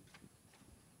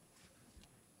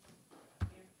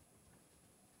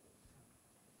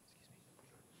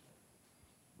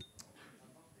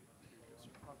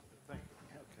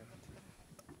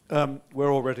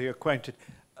 We're already acquainted.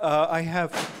 I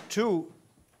have 2.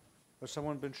 Has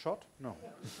someone been shot? No.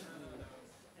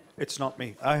 It's not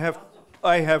me. I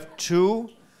have two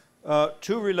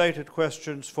related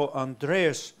questions for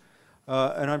Andreas,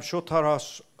 and I'm sure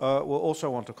Taras will also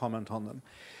want to comment on them.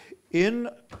 In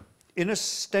a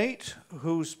state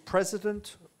whose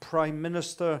president, prime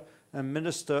minister, and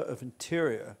minister of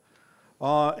interior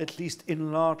are, at least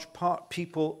in large part,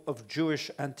 people of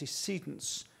Jewish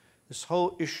antecedents, this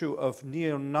whole issue of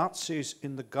neo-Nazis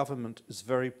in the government is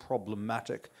very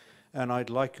problematic, and I'd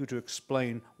like you to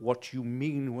explain what you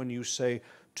mean when you say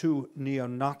 2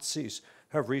 neo-Nazis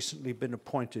have recently been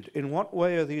appointed. In what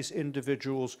way are these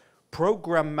individuals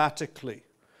programmatically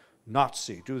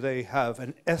Nazi? Do they have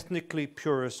an ethnically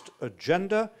purist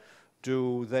agenda?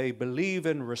 Do they believe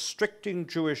in restricting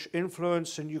Jewish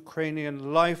influence in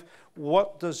Ukrainian life?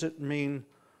 What does it mean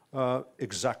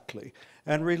exactly?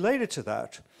 And related to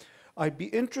that, I'd be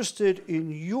interested in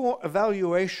your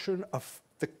evaluation of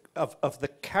the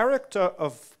character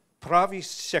of Pravy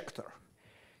sector.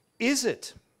 Is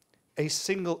it a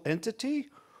single entity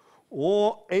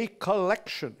or a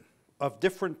collection of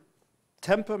different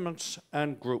temperaments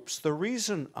and groups? The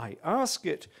reason I ask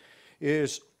it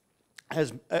is,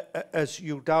 as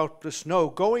you doubtless know,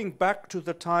 going back to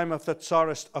the time of the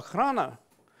Tsarist Okhrana,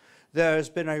 there has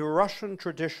been a Russian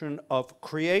tradition of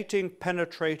creating,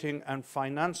 penetrating, and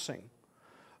financing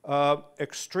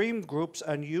extreme groups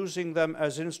and using them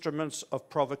as instruments of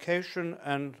provocation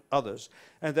and others.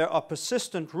 And there are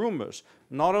persistent rumors,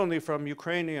 not only from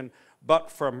Ukrainian, but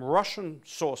from Russian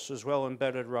sources,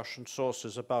 well-embedded Russian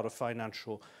sources, about a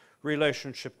financial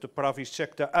relationship to Pravy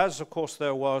sector, as of course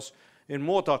there was in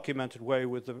more documented way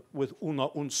with Una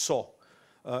Unso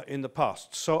in the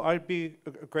past. So I'd be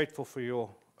grateful for your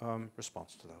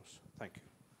response to those. Thank you.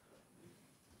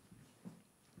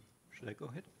 Should I go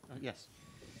ahead? Yes.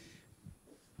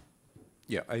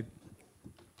 Yeah,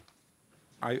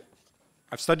 I've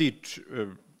studied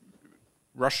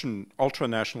Russian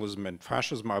ultranationalism and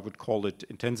fascism, I would call it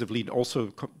intensively, and also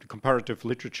comparative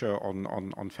literature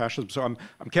on fascism. So I'm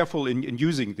careful in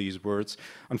using these words.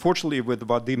 Unfortunately, with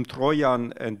Vadim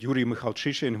Troyan and Yuri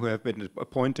Mikhalchyshin, who have been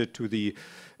appointed to the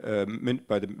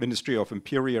by the Ministry of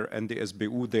Interior and the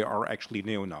SBU, they are actually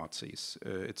neo-Nazis.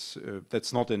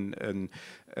 That's not an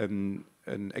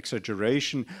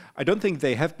exaggeration. I don't think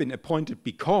they have been appointed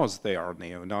because they are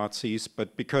neo-Nazis,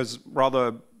 but because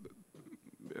rather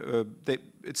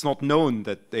it's not known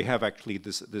that they have actually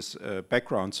this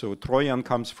background. So Troyan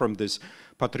comes from this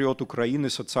Patriot Ukraine,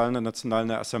 Socialna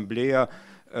Nationalna Assemblea,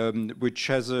 which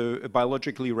has a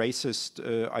biologically racist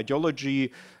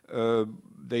ideology.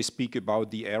 They speak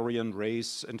about the Aryan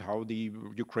race and how the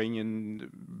Ukrainian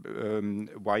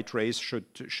white race should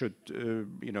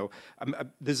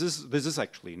this is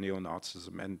actually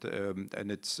neo-Nazism,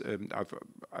 and it's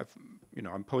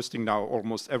I'm posting now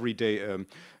almost every day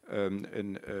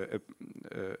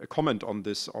a comment on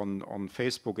this on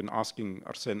Facebook and asking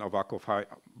Arsen Avakov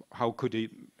how could he,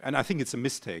 and I think it's a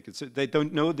mistake. They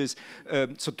don't know this.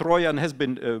 So Troyan has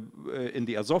been in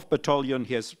the Azov battalion.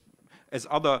 He has, as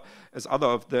other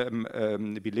of them,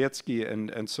 Bieletsky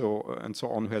and so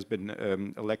on, who has been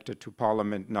elected to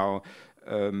parliament now.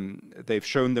 They've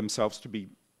shown themselves to be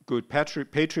good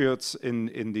patriots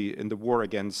in the war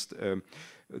against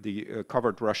the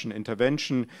covert Russian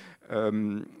intervention.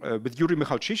 With Yuri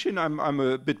Mikhalchyshin, I'm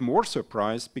a bit more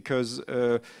surprised because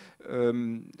I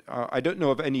don't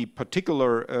know of any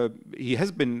particular. He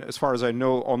has been, as far as I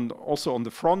know, also on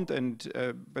the front, and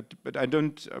but I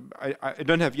don't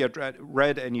have yet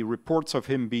read any reports of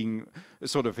him being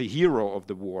sort of a hero of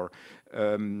the war.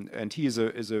 And he is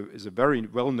a very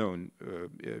well-known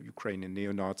Ukrainian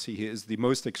neo-Nazi. He is the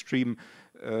most extreme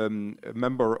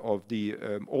member of the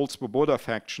old Svoboda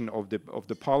faction of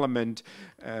the parliament.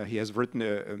 He has written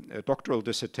a doctoral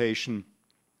dissertation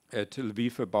at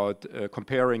Lviv about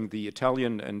comparing the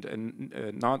Italian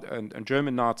and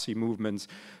German Nazi movements.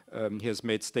 He has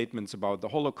made statements about the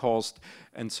Holocaust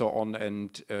and so on,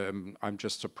 and I'm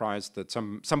just surprised that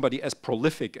somebody as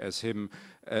prolific as him,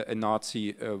 a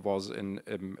Nazi, was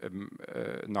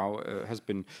now has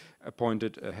been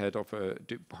appointed head of a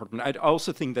department. I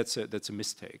also think that's a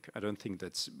mistake. I don't think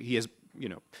he has,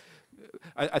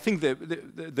 I think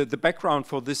the background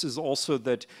for this is also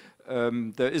that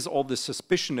there is all this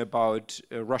suspicion about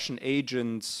Russian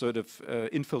agents sort of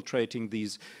infiltrating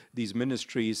these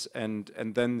ministries, and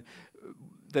then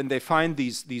they find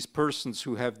these persons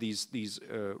who have these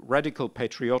radical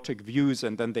patriotic views,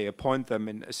 and then they appoint them,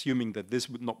 and assuming that this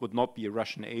would not be a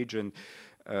Russian agent.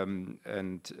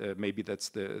 Maybe that's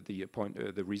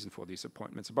the reason for these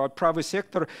appointments. About Pravy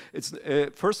Sector, it's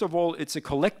first of all, it's a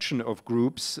collection of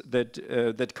groups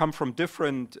that come from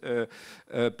different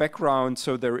backgrounds.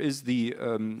 So there is this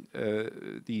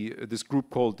group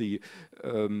called the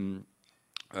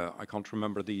I can't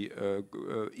remember the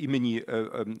Imeni,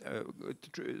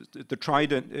 the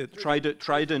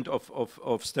trident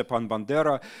of Stepan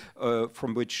Bandera,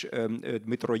 from which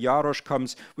Dmitro Yarosh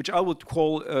comes, which I would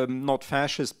call not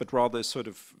fascist, but rather sort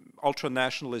of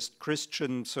ultra-nationalist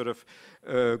Christian sort of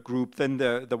group. Then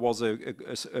there was a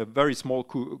very small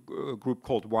group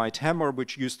called White Hammer,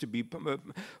 which used to be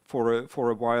for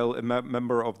a while a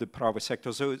member of the Pravy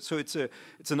Sector. So it's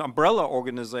an umbrella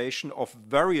organization of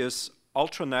various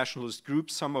ultra-nationalist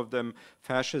groups, some of them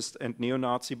fascist and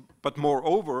neo-Nazi, but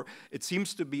moreover, it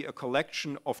seems to be a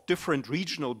collection of different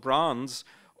regional brands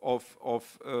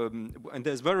and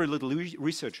there's very little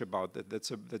research about that.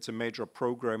 That's a major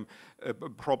problem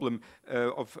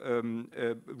of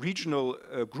regional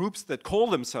groups that call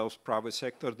themselves Pravy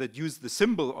Sector, that use the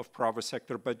symbol of Pravy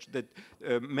Sector, but that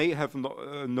may have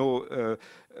no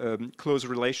close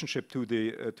relationship to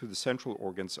the central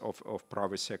organs of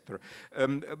Pravy Sector.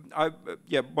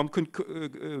 One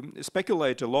could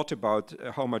speculate a lot about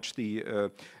how much the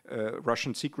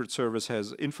Russian Secret Service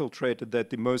has infiltrated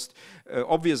that. The most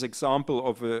obvious example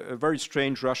of a very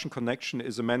strange Russian connection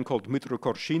is a man called Dmitro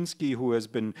Korshinsky, who has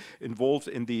been involved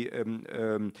in the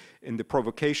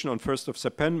provocation on 1st of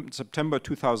September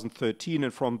 2013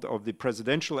 in front of the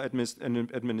presidential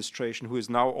administration, who is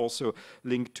now also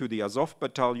linked to the Azov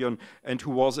battalion, and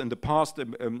who was in the past a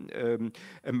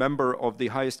member of the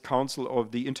highest council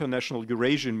of the International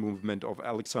Eurasian Movement of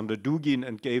Alexander Dugin,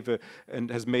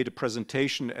 and has made a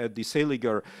presentation at the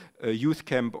Seliger youth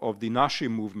camp of the Nashi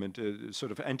movement,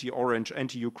 sort of anti-orange,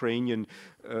 anti-Ukrainian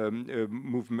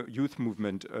youth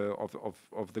movement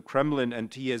of the Kremlin,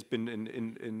 and he has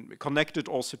been connected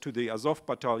also to the Azov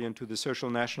battalion, to the Social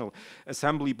National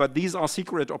Assembly. But these are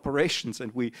secret operations,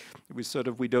 and we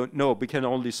don't know. We can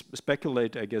only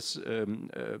speculate. I guess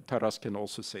Taras can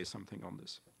also say something on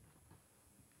this.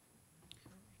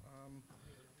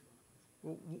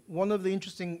 Well, one of the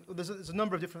interesting, there's a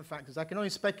number of different factors. I can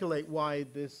only speculate why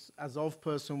this Azov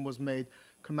person was made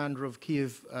commander of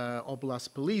Kiev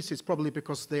Oblast Police. It's probably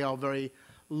because they are very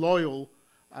loyal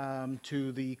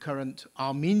to the current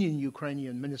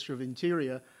Armenian-Ukrainian Minister of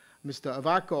Interior, Mr.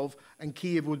 Avakov, and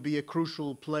Kiev would be a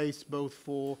crucial place both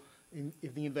for, in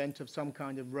the event of some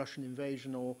kind of Russian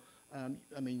invasion or,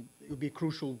 it would be a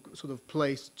crucial sort of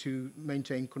place to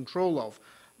maintain control of.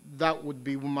 That would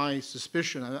be my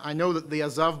suspicion. I know that the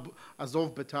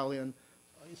Azov battalion,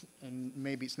 and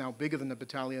maybe it's now bigger than a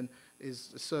battalion,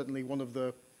 is certainly one of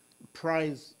the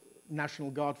prize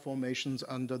National Guard formations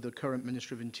under the current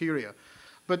Ministry of Interior.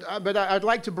 But I'd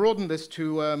like to broaden this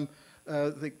to,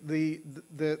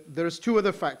 there's two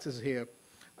other factors here.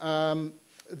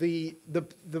 The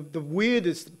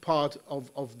weirdest part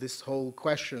of this whole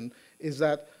question is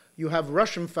that you have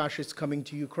Russian fascists coming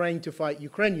to Ukraine to fight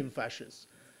Ukrainian fascists.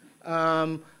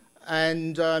 You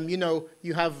know,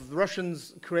 you have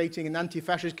Russians creating an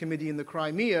anti-fascist committee in the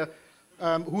Crimea,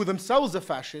 who themselves are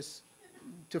fascists,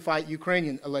 to fight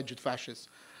Ukrainian alleged fascists.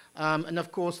 And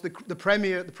of course, the Prime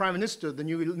Minister, the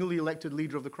newly elected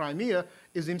leader of the Crimea,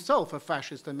 is himself a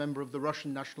fascist and member of the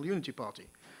Russian National Unity Party.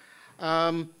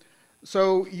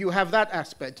 So you have that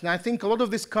aspect. And I think a lot of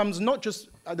this comes not just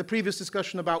the previous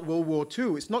discussion about World War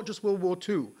II. It's not just World War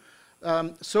II.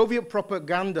 Soviet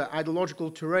propaganda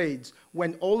ideological tirades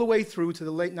went all the way through to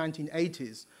the late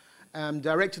 1980s,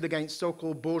 directed against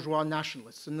so-called bourgeois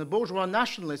nationalists. And the bourgeois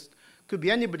nationalist could be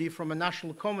anybody from a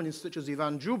national communist such as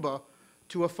Ivan Juba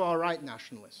to a far-right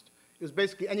nationalist. It was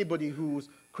basically anybody who was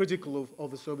critical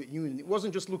of the Soviet Union. It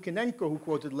wasn't just Lukashenko who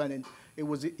quoted Lenin, it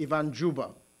was Ivan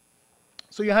Juba.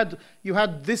 So you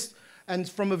had this, and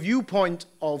from a viewpoint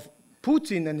of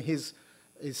Putin and his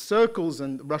circles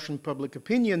and Russian public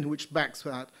opinion, which backs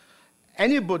that,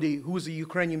 anybody who's a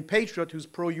Ukrainian patriot who's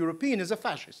pro-European is a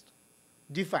fascist,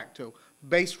 de facto,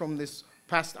 based from this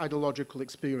past ideological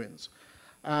experience.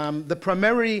 The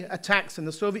primary attacks in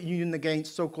the Soviet Union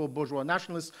against so-called bourgeois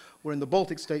nationalists were in the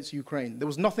Baltic states, Ukraine. There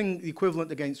was nothing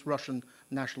equivalent against Russian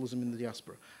nationalism in the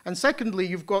diaspora. And secondly,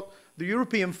 you've got the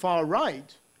European far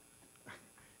right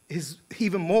is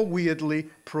even more weirdly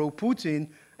pro-Putin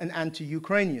and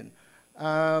anti-Ukrainian.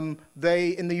 In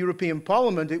the European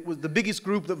Parliament, it was the biggest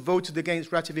group that voted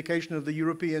against ratification of the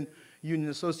European Union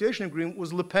Association Agreement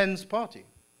was Le Pen's party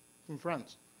from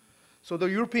France. So the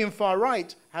European far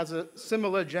right has a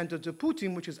similar agenda to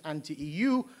Putin, which is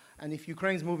anti-EU, and if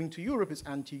Ukraine's moving to Europe, it's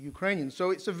anti-Ukrainian.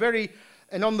 So it's a very,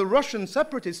 and on the Russian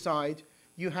separatist side,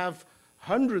 you have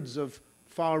hundreds of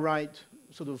far right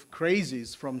sort of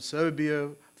crazies from Serbia,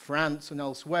 France, and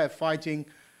elsewhere fighting.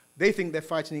 They think they're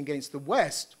fighting against the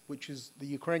West, which is the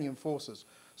Ukrainian forces.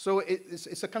 So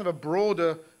it's a kind of a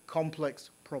broader,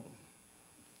 complex problem.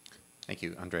 Thank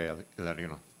you, Andrea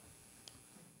Ilarino.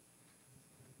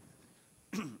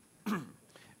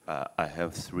 I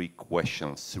have three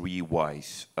questions, three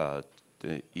whys,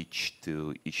 to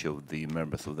each of the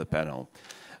members of the panel.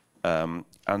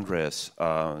 Andreas,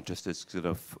 just as sort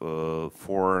of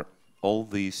for all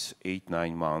these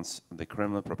 8-9 months, the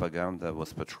Kremlin propaganda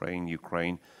was portraying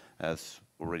Ukraine as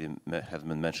already has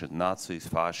been mentioned, Nazis,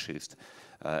 fascists,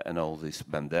 and all these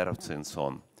Banderovцы and so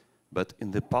on. But in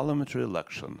the parliamentary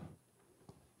election,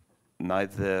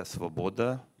 neither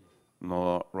Svoboda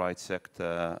nor right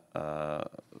sector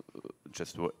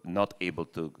just were not able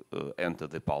to enter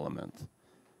the parliament.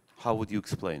 How would you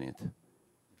explain it?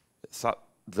 So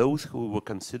those who were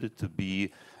considered to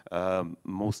be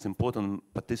most important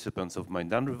participants of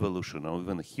Maidan revolution, or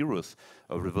even heroes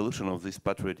of revolution of this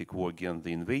patriotic war against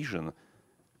the invasion,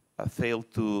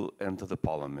 failed to enter the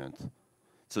parliament.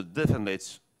 So definitely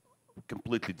it's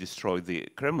completely destroyed the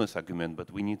Kremlin's argument,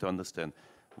 but we need to understand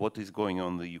what is going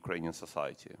on in the Ukrainian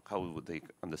society. How would they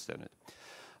understand it?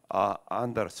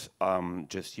 Anders,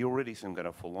 just you already some kind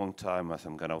of for a long time as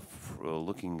I'm kind of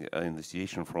looking in the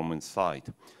situation from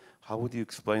inside. How would you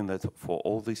explain that for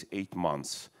all these 8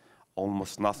 months,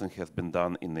 almost nothing has been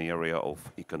done in the area of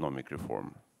economic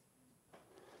reform?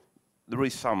 There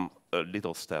is some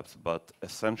little steps, but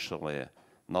essentially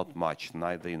not much,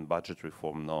 neither in budget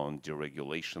reform nor in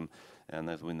deregulation. And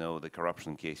as we know, the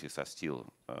corruption cases are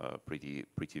still pretty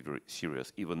very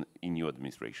serious, even in new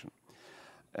administration.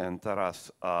 And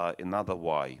Taras, another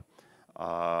why.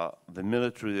 The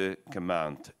military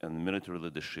command and military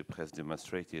leadership has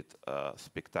demonstrated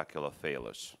spectacular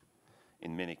failures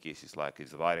in many cases, like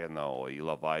Izvarina or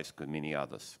Ilovaisk and many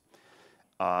others.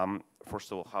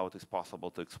 First of all, how it is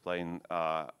possible to explain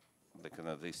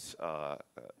these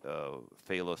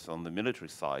failures on the military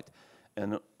side,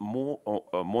 and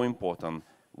more important,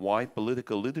 why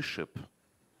political leadership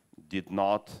did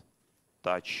not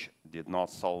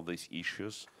solve these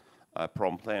issues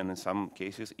promptly, and in some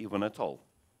cases even at all.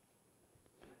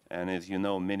 And as you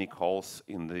know, many calls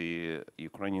in the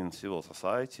Ukrainian civil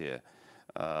society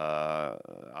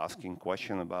asking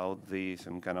question about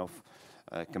some kind of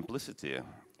complicity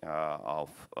of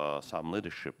some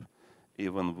leadership,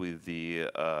 even with the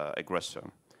aggressor.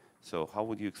 So how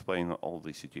would you explain all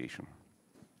this situation?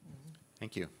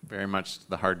 Thank you. Very much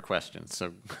the hard questions.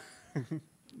 So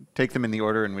take them in the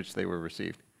order in which they were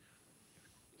received.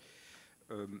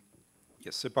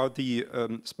 Yes, about the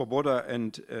Svoboda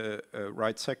and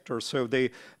right sector. So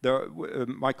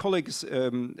my colleagues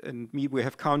and me, we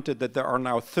have counted that there are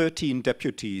now 13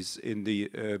 deputies in the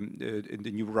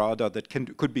new Rada that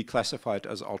could be classified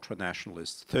as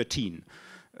ultranationalists. 13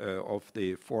 of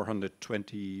the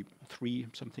 423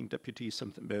 something deputies.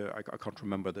 Something I can't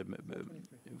remember the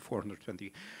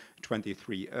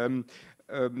 423.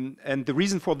 And the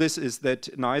reason for this is that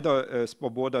neither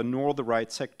Svoboda nor the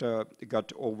right sector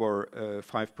got over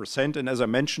 5%. And as I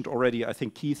mentioned already, I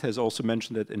think Keith has also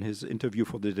mentioned it in his interview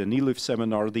for the Danilev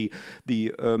seminar. The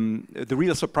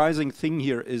real surprising thing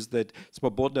here is that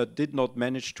Svoboda did not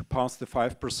manage to pass the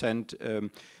 5%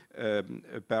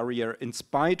 barrier, in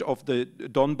spite of the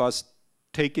Donbas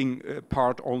taking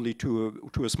part only to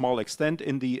a small extent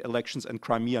in the elections, and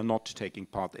Crimea not taking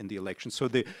part in the elections. So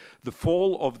the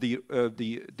fall of the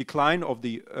decline of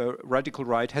the radical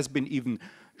right has been even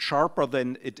sharper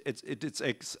than it's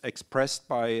expressed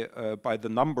by the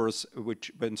numbers,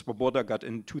 which when Svoboda got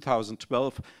in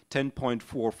 2012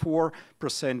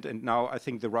 10.44%, and now I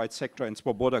think the right sector and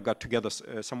Svoboda got together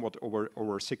somewhat over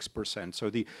 6%. So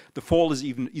the fall is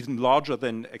even larger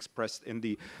than expressed in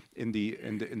the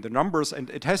numbers,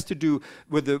 and it has to do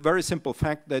with the very simple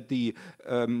fact that the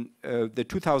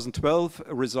 2012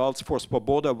 results for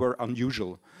Svoboda were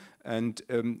unusual. And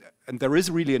there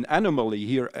is really an anomaly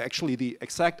here, actually the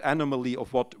exact anomaly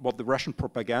of what the Russian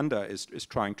propaganda is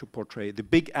trying to portray. The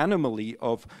big anomaly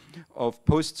of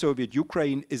post-Soviet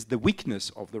Ukraine is the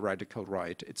weakness of the radical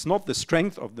right. It's not the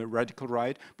strength of the radical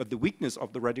right, but the weakness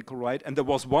of the radical right. And there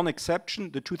was one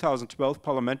exception, the 2012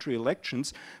 parliamentary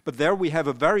elections, but there we have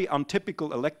a very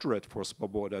untypical electorate for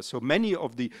Svoboda. So many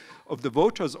of the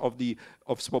voters of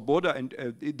Svoboda and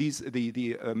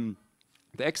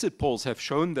the exit polls have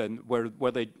shown then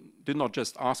where they did not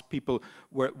just ask people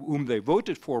whom they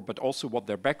voted for, but also what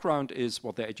their background is,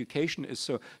 what their education is.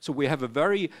 So we have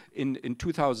in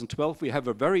 2012, we have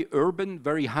a very urban,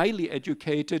 very highly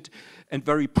educated, and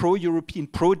very pro-European,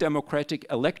 pro-democratic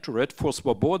electorate for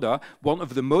Svoboda, one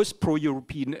of the most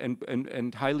pro-European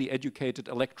and highly educated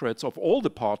electorates of all the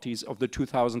parties of the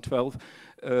 2012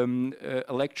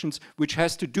 elections, which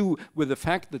has to do with the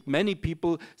fact that many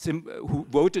people who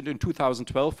voted in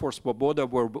 2012 for Svoboda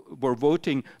were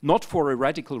voting not for a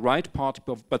radical right party,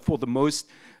 but for the most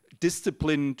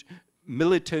disciplined,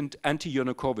 militant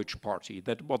anti-Yanukovych party.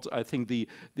 That was, I think, the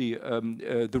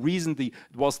reason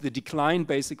was the decline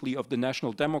basically of the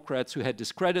National Democrats, who had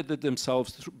discredited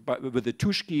themselves with the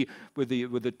Tushki, with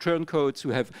the turncoats,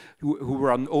 who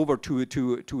run over to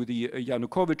the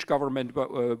Yanukovych government,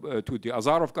 to the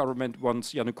Azarov government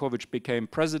once Yanukovych became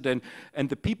president,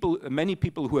 and many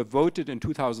people who have voted in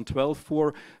 2012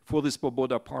 for the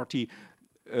Svoboda party.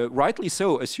 Rightly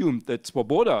so, assumed that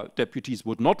Svoboda deputies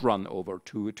would not run over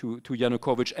to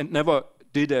Yanukovych, and never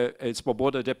did a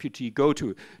Svoboda deputy go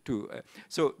to.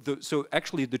 So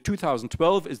actually the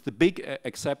 2012 is the big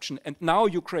exception, and now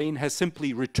Ukraine has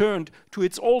simply returned to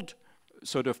its old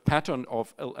sort of pattern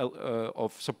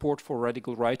of support for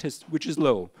radical rightists, which is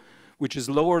low. Which is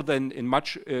lower than in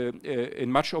much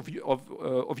of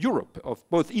Europe, of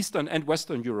both Eastern and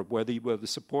Western Europe, where the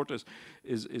support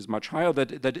is much higher.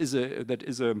 That is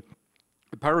a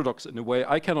paradox in a way.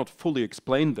 I cannot fully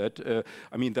explain that.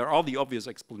 I mean, there are the obvious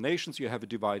explanations. You have a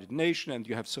divided nation, and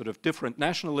you have sort of different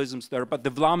nationalisms there. But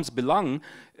the Vlaams Belang,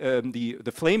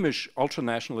 the Flemish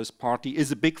ultranationalist party,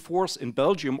 is a big force in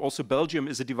Belgium. Also, Belgium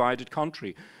is a divided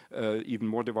country, even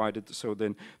more divided so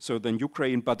than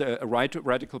Ukraine. But a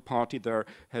radical party there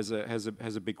has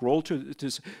a big role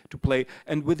to play.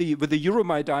 And with the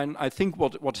Euromaidan, I think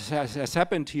what has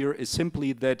happened here is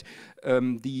simply that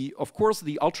of course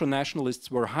the ultranationalists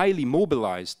nationalists were highly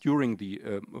mobilized during the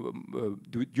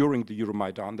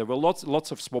Euromaidan. There were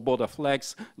lots of Svoboda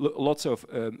flags, lots of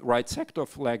right sector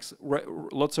flags,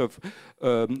 lots of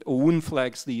OUN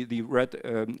flags, the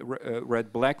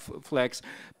red-black flags.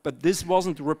 But this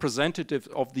wasn't representative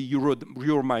of the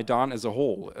Euromaidan as a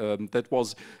whole. That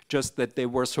was just that they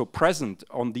were so present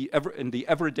on in the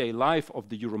everyday life of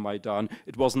the Euromaidan.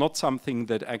 It was not something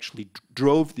that actually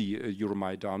drove the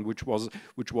Euromaidan,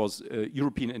 which was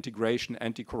European integration,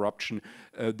 anti-corruption,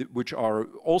 which are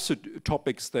also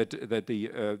topics that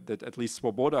at least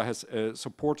Svoboda has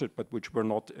supported, but which were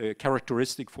not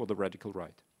characteristic for the radical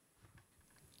right.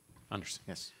 Understood.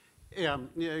 Yes. Yeah,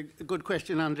 good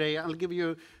question, Andre. I'll give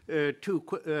you two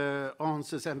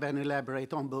answers and then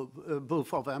elaborate on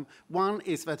both of them. One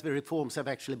is that the reforms have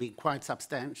actually been quite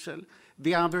substantial.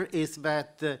 The other is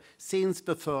that since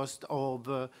the 1st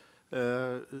of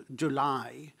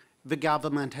July, the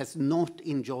government has not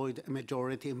enjoyed a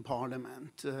majority in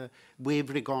parliament with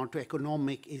regard to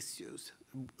economic issues.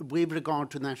 With regard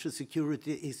to national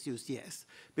security issues, yes.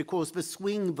 Because the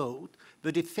swing vote,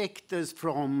 the defectors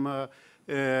from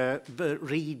the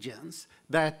regions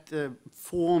that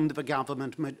formed the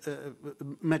government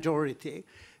majority,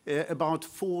 about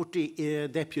 40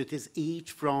 deputies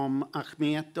each from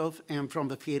Akhmetov and from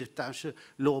the Firtash,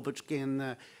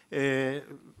 Lobotkin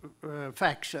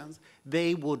factions,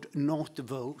 they would not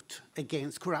vote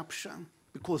against corruption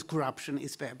because corruption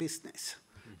is their business.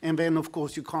 And then, of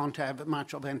course, you can't have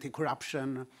much of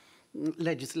anti-corruption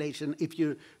legislation if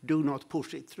you do not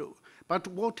push it through. But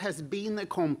what has been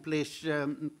accomplished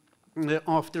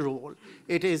after all,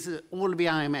 it is all the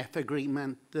IMF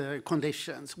agreement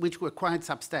conditions, which were quite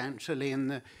substantial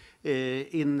in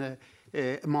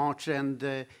March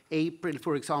and April,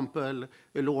 for example,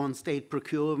 a law on state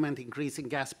procurement, increasing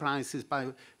gas prices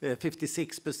by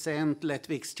 56%, let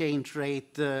the exchange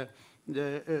rate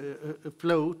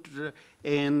float,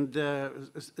 and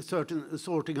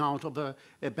sorting out of a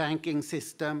banking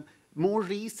system. More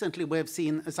recently, we have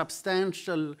seen a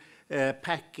substantial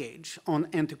package on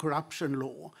anti-corruption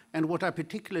law. And what I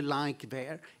particularly like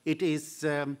there, it is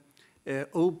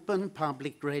open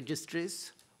public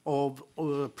registries of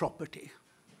property.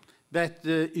 That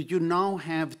you now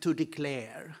have to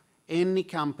declare any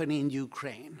company in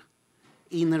Ukraine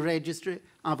in a registry,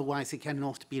 otherwise it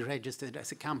cannot be registered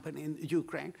as a company in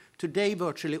Ukraine. Today,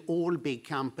 virtually all big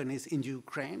companies in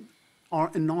Ukraine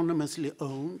are anonymously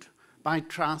owned by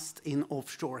trust in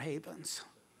offshore havens.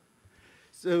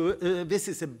 So this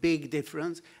is a big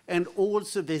difference, and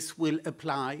also this will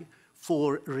apply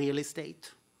for real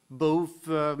estate, both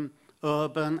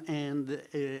urban and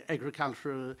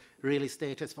agricultural real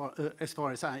estate as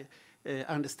far as I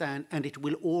understand, and it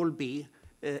will all be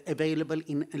available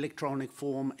in electronic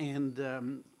form and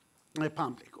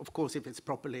public, of course, if it's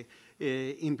properly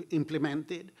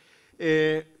implemented.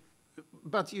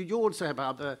 But you also have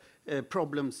other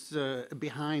problems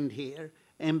behind here,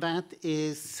 and that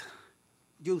is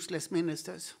useless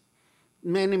ministers.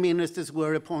 Many ministers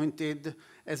were appointed,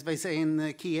 as they say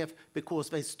in Kiev, because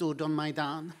they stood on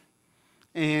Maidan,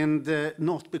 and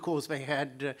not because they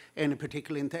had any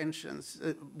particular intentions.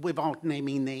 Without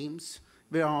naming names,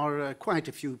 there are quite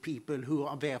a few people who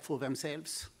are there for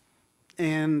themselves,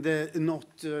 and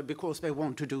not because they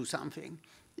want to do something.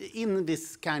 In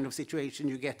this kind of situation,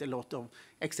 you get a lot of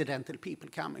accidental people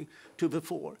coming to the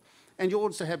fore. And you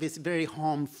also have this very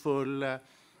harmful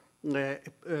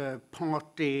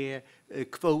party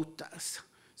quotas.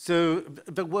 So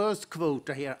the worst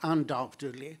quota here,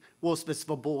 undoubtedly, was the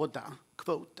Svoboda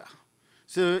quota.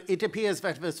 So it appears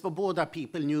that the Svoboda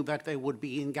people knew that they would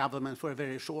be in government for a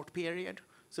very short period,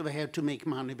 so they had to make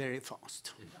money very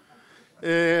fast.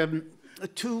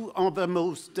 Two of the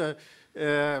most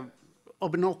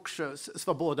obnoxious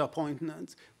Svoboda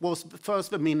appointments was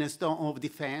first the Minister of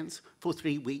Defense for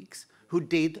 3 weeks, who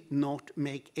did not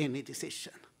make any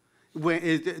decision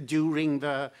during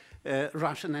the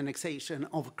Russian annexation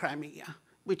of Crimea,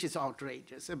 which is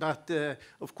outrageous. But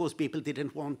of course, people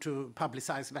didn't want to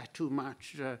publicize that too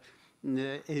much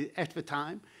at the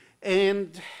time.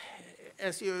 And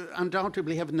as you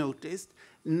undoubtedly have noticed,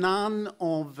 none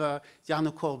of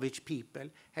Yanukovych people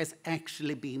has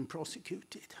actually been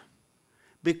prosecuted,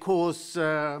 because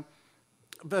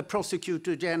the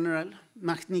Prosecutor General,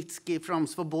 Magnitsky from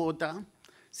Svoboda,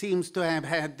 seems to have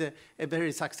had a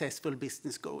very successful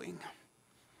business going.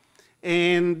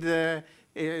 And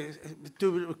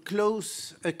to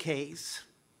close a case,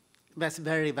 that's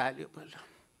very valuable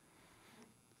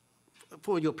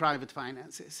for your private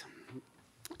finances.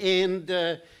 And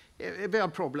there are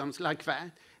problems like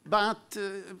that. But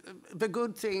the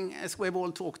good thing, as we've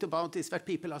all talked about, is that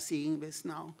people are seeing this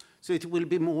now. So it will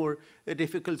be more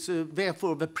difficult. So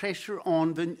therefore, the pressure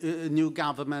on the new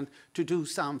government to do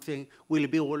something will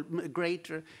be all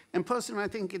greater. And personally, I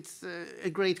think it's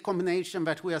a great combination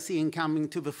that we are seeing coming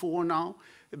to the fore now,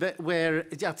 where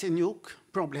Yatsenyuk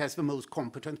probably has the most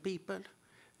competent people.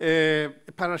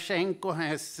 Poroshenko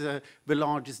has the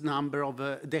largest number of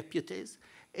deputies.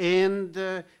 And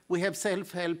we have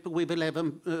self-help with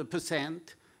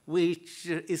 11%, which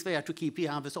is there to keep the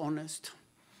others honest,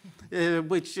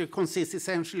 which consists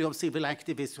essentially of civil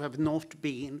activists who have not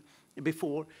been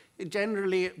before.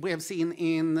 Generally, we have seen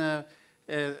in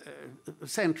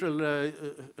Central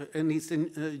and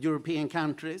Eastern European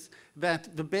countries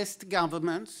that the best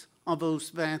governments are those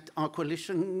that are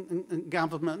coalition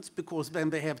governments, because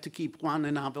then they have to keep one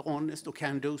another honest, or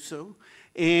can do so,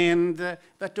 and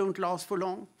that don't last for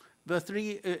long.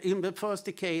 In the first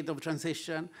decade of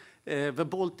transition, the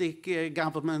Baltic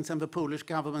governments and the Polish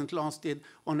government lasted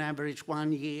on average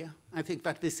 1 year. I think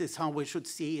that this is how we should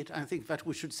see it. I think that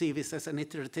we should see this as an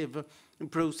iterative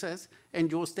process,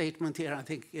 and your statement here, I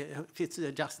think, fits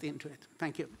just into it.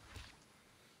 Thank you.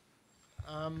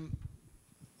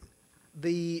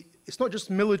 It's not just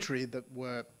military that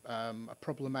were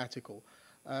problematical.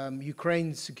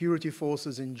 Ukraine's security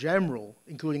forces in general,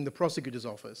 including the prosecutor's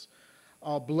office,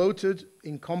 are bloated,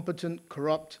 incompetent,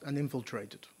 corrupt, and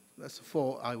infiltrated. That's the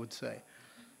four, I would say.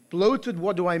 Bloated,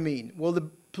 what do I mean? Well, the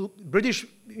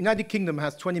United Kingdom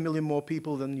has 20 million more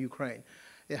people than Ukraine.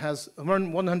 It has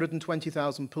around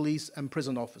 120,000 police and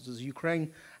prison officers.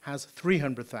 Ukraine has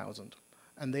 300,000,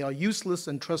 and they are useless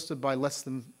and trusted by less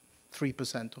than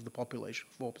 3% of the population,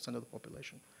 4% of the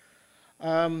population.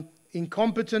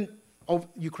 Incompetent,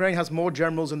 Ukraine has more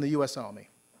generals than the US Army.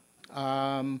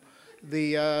 And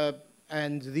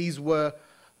these were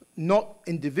not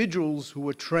individuals who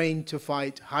were trained to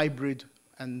fight hybrid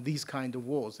and these kind of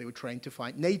wars. They were trained to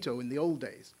fight NATO in the old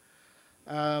days.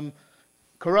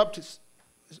 Corrupt is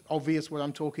obvious what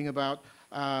I'm talking about.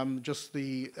 And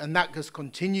that has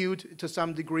continued to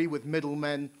some degree with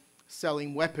middlemen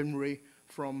selling weaponry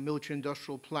from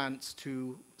military-industrial plants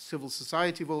to civil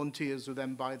society volunteers who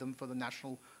then buy them for the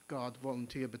National Guard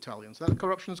volunteer battalions. That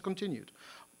corruption has continued,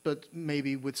 but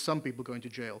maybe with some people going to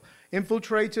jail.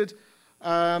 Infiltrated,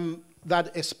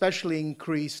 that especially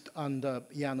increased under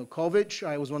Yanukovych.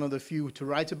 I was one of the few to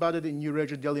write about it in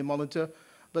Eurasia Daily Monitor,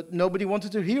 but nobody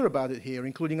wanted to hear about it here,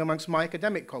 including amongst my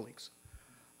academic colleagues.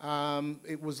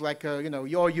 It was like,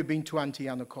 you're being too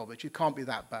anti-Yanukovych. It can't be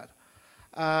that bad.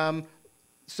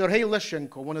 Sergei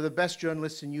Leshchenko, one of the best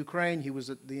journalists in Ukraine, he was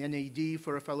at the NAD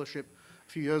for a fellowship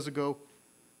a few years ago.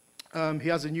 He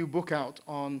has a new book out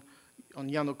on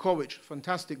Yanukovych,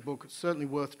 fantastic book, certainly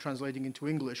worth translating into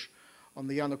English, on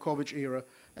the Yanukovych era.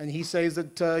 And he says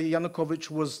that Yanukovych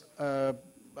was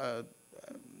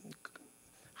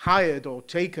hired or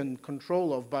taken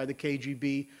control of by the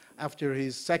KGB after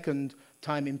his second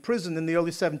time in prison in the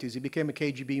early 70s. He became a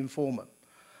KGB informer.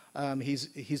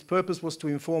 His purpose was to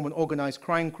inform on organized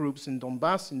crime groups in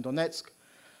Donbass, in Donetsk.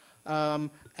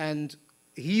 And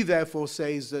he therefore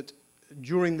says that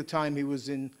during the time he was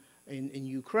in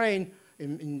Ukraine,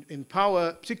 in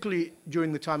power, particularly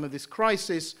during the time of this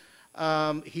crisis,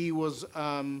 there was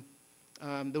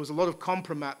a lot of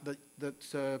compromise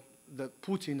that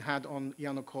Putin had on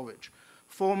Yanukovych.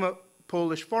 Former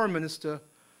Polish Foreign Minister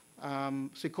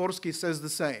Sikorski says the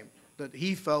same, that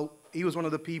he felt he was one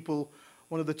of the people,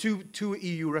 one of the two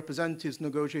EU representatives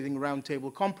negotiating a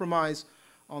roundtable compromise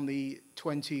on the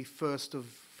 21st of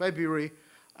February.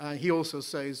 He also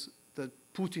says that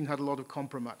Putin had a lot of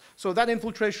compromise. So that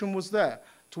infiltration was there.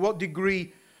 To what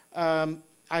degree? I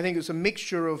think it's a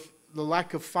mixture of the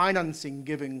lack of financing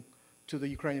given to the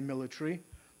Ukrainian military,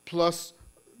 plus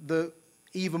the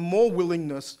even more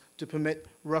willingness to permit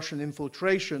Russian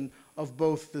infiltration of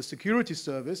both the security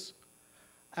service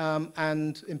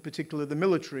and, in particular, the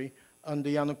military under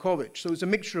Yanukovych. So it's a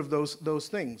mixture of those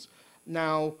things.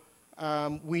 Now,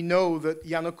 we know that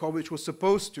Yanukovych was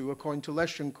supposed to, according to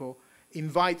Leshchenko,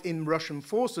 invite in Russian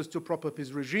forces to prop up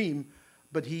his regime,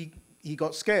 but he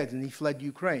got scared and he fled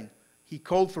Ukraine. He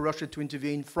called for Russia to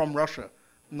intervene from Russia,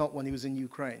 not when he was in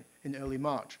Ukraine in early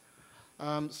March.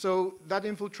 So that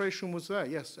infiltration was there,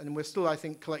 yes, and we're still, I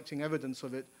think, collecting evidence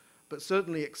of it, but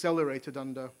certainly accelerated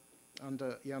under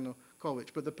Yanukovych.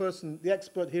 But the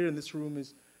expert here in this room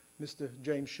is Mr.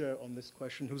 James Sher on this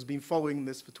question, who's been following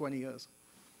this for 20 years.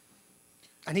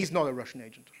 And he's not a Russian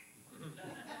agent.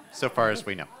 So far as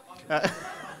we know.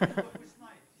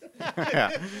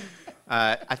 Yeah.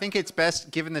 I think it's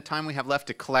best, given the time we have left,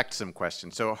 to collect some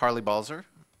questions. So Harley Balzer.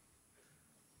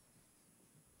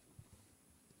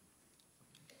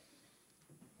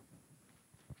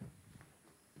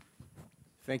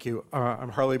 Thank you. I'm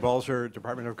Harley Balzer,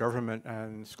 Department of Government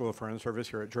and School of Foreign Service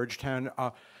here at Georgetown.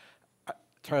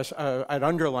 Taras, I'd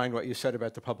underline what you said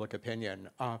about the public opinion.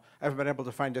 I haven't been able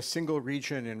to find a single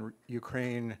region in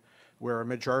Ukraine where a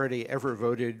majority ever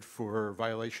voted for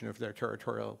violation of their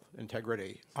territorial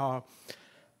integrity.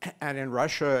 And in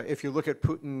Russia, if you look at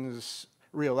Putin's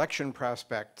re-election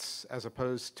prospects as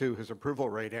opposed to his approval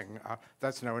rating,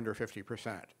 that's now under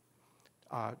 50%.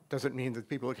 Doesn't mean that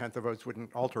people who count the votes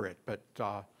wouldn't alter it, but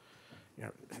you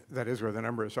know, that is where the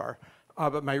numbers are.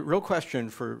 But my real question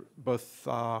for both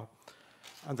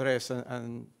Andreas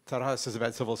and Taras is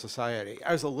about civil society.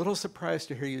 I was a little surprised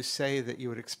to hear you say that you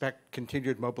would expect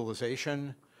continued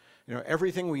mobilization. You know,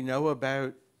 everything we know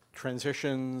about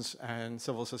transitions and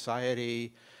civil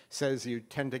society says you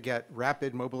tend to get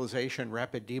rapid mobilization,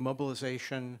 rapid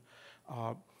demobilization.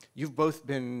 You've both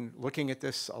been looking at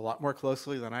this a lot more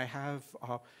closely than I have.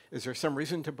 Is there some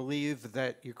reason to believe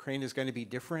that Ukraine is going to be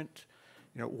different?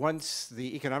 You know, once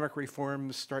the economic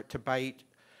reforms start to bite,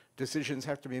 decisions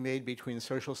have to be made between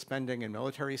social spending and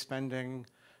military spending.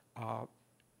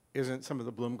 Isn't some of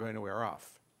the bloom going to wear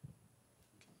off?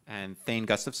 And Thane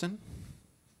Gustafson.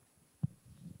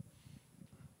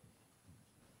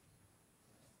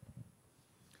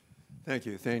 Thank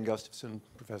you. Thane Gustafson,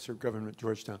 Professor of Government at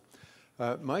Georgetown.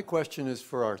 My question is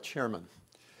for our chairman.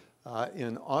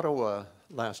 In Ottawa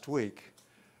last week,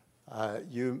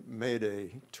 you made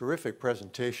a terrific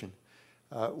presentation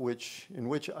in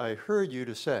which I heard you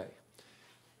to say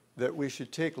that we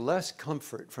should take less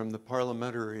comfort from the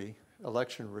parliamentary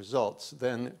election results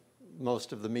than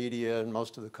most of the media and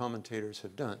most of the commentators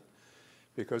have done.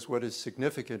 Because what is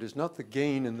significant is not the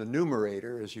gain in the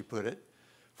numerator, as you put it,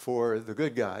 for the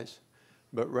good guys,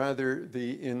 but rather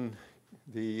the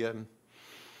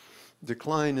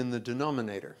decline in the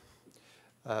denominator,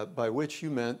 by which you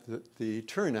meant that the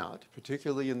turnout,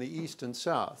 particularly in the East and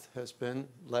South, has been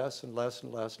less and less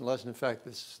and less and less. And in fact,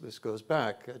 this goes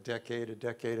back a decade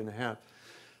and a half.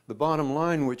 The bottom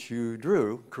line which you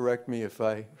drew, correct me if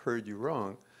I heard you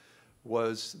wrong,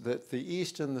 was that the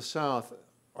East and the South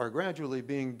are gradually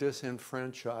being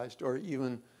disenfranchised, or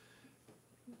even,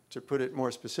 to put it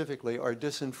more specifically, are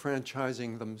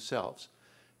disenfranchising themselves.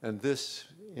 And this,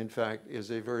 in fact, is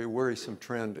a very worrisome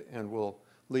trend and will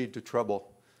lead to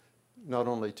trouble, not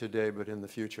only today, but in the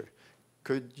future.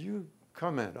 Could you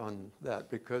comment on that?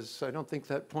 Because I don't think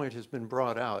that point has been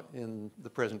brought out in the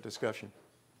present discussion.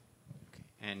 Okay.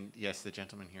 And yes, the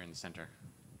gentleman here in the center.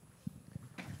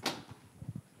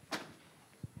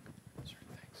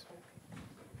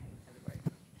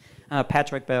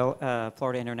 Patrick Bell,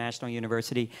 Florida International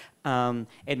University. In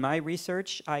my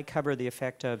research, I cover the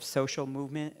effect of social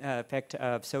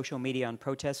media on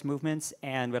protest movements,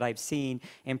 and what I've seen,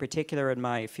 in particular in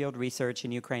my field research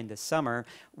in Ukraine this summer,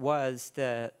 was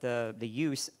the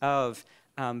use of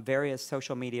various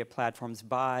social media platforms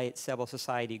by civil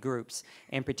society groups.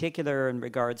 In particular, in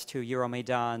regards to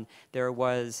Euromaidan, there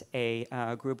was a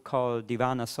group called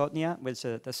Divana Sotnia, which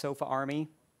is the Sofa Army,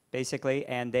 basically,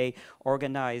 and they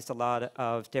organized a lot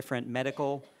of different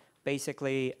medical,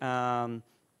 basically,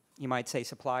 you might say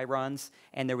supply runs,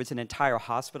 and there was an entire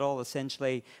hospital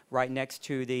essentially right next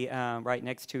to the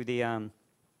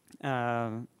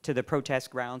protest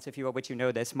grounds, if you will, which you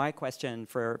know this. My question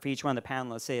for each one of the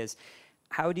panelists is,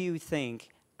 how do you think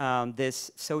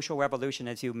this social revolution,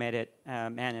 as you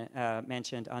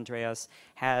mentioned, Andreas,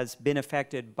 has been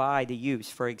affected by the use,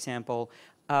 for example,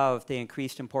 of the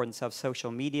increased importance of social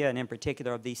media, and in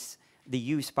particular of the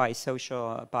use by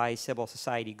civil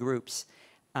society groups?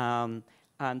 I'm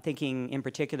thinking in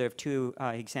particular of two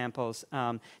examples: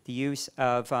 the use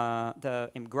of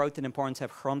the growth and importance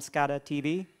of Chromskada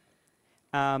TV,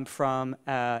 from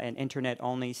an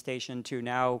internet-only station to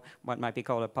now what might be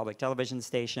called a public television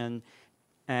station,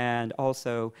 and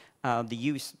also the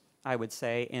use, I would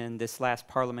say, in this last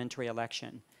parliamentary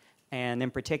election. And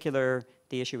in particular,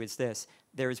 the issue is this: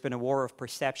 there's been a war of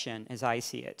perception, as I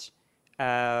see it,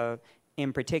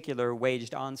 in particular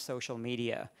waged on social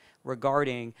media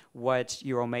regarding what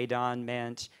Euromaidan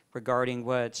meant, regarding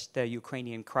what the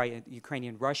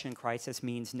Ukrainian-Russian crisis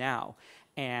means now.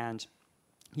 And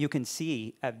you can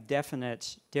see a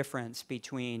definite difference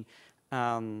between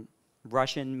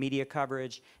Russian media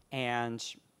coverage and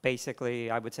basically,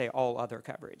 I would say, all other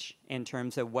coverage in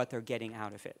terms of what they're getting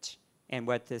out of it and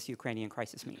what this Ukrainian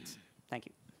crisis means. Thank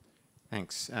you.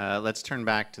 Thanks. Let's turn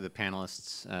back to the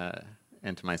panelists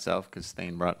and to myself, because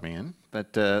Thane brought me in.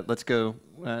 But let's go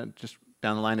just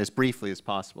down the line as briefly as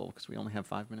possible, because we only have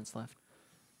 5 minutes left.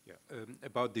 Yeah,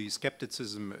 about the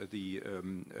skepticism, the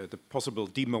possible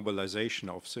demobilization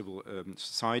of civil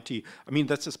society. I mean,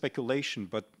 that's a speculation,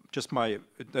 but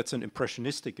that's an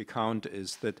impressionistic account,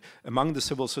 is that among the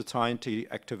civil society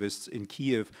activists in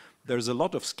Kiev, there's a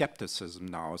lot of skepticism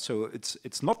now. So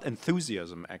it's not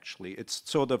enthusiasm, actually. It's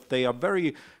sort of, they are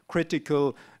very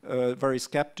critical, very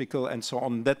skeptical, and so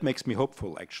on. That makes me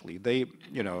hopeful, actually.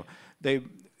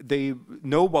 They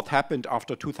know what happened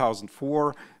after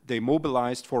 2004. They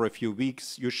mobilized for a few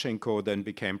weeks. Yushchenko then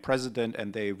became president,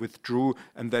 and they withdrew,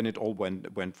 and then it all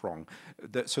went wrong.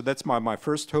 So that's my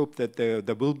first hope, that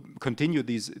there will continue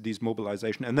these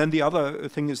mobilization. And then the other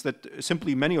thing is that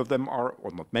simply many of them are,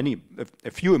 or not many,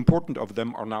 a few important of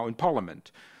them are now in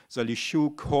parliament.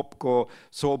 Zalishuk, Hopko,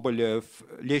 Sobolev,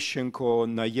 Leshchenko,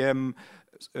 Nayem,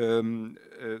 and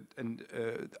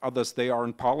others, they are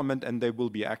in parliament and they will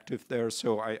be active there.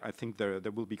 So I think there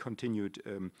will be continued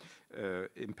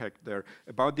impact there.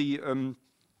 About the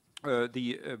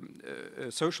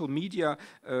social media,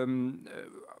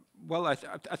 well, I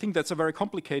think that's a very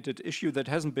complicated issue that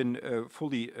hasn't been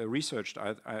fully researched,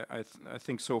 I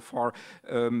think, so far.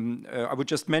 I would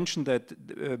just mention that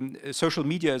social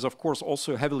media is, of course,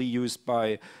 also heavily used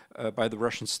by the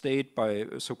Russian state, by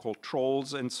so-called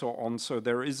trolls and so on. So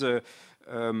there is so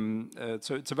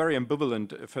it's a very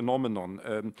ambivalent phenomenon.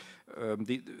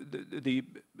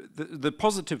 The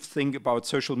positive thing about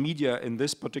social media in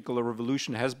this particular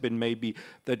revolution has been maybe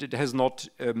that it has not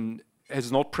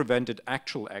prevented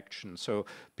actual action. So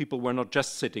people were not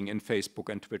just sitting in Facebook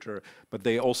and Twitter, but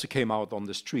they also came out on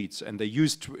the streets, and they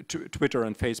used Twitter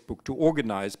and Facebook to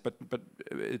organize, but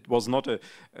it was not a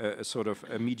sort of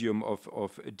a medium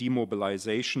of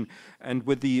demobilization. And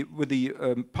with the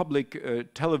public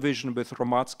television, with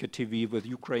Hromadske TV, with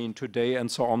Ukraine Today, and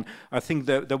so on, I think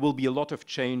there will be a lot of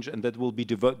change, and that will be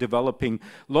developing.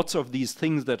 Lots of these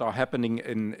things that are happening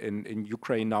in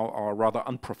Ukraine now are rather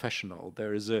unprofessional.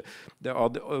 There are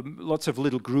lots of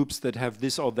little groups that have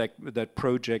this or that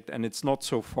project, and it's not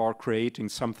so far creating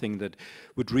something that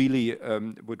would really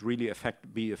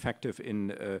be effective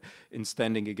in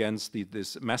standing against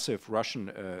this massive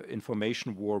Russian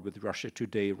information war with Russia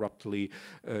Today, Ruptly,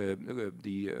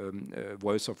 the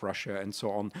Voice of Russia, and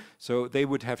so on. So they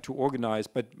would have to organize,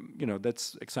 but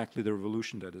that's exactly the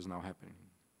revolution that is now happening.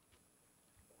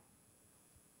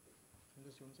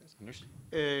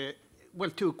 Well,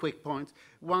 two quick points.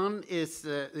 One is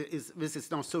this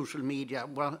is not social media.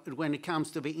 Well, when it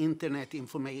comes to the internet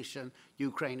information,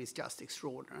 Ukraine is just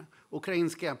extraordinary.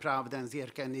 Ukrainska Pravda and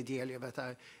Zirka Nedelya that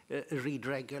I read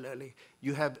regularly.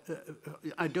 You have,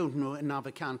 I don't know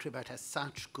another country that has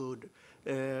such good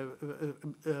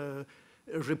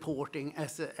reporting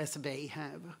as they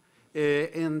have.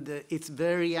 And it's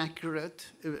very accurate.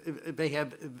 They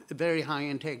have very high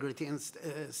integrity and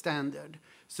standard.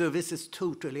 So this is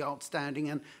totally outstanding.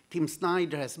 And Tim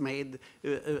Snyder has made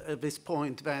this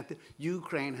point that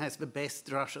Ukraine has the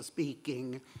best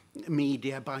Russia-speaking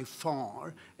media by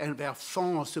far, and they are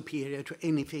far superior to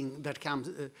anything that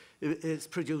is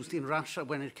produced in Russia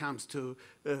when it comes to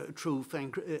truth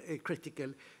and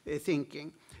critical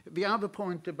thinking. The other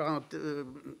point about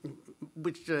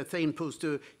which Thane posed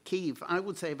to Kiev, I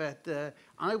would say that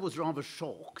I was rather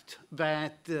shocked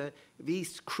that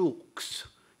these crooks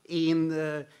in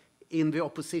the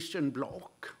opposition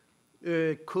bloc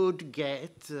could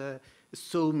get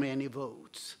so many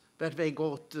votes. That they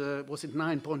got, was it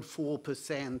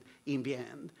 9.4% in the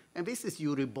end. And this is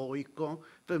Yuri Boyko,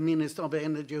 the Minister of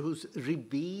Energy, who's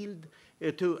revealed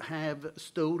to have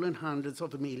stolen hundreds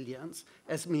of millions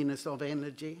as Minister of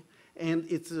Energy. And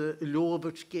it's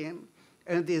Lovetsky,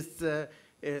 and it's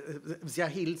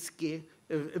Zahilsky,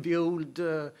 the old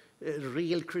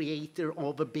real creator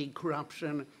of a big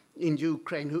corruption in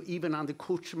Ukraine, who even under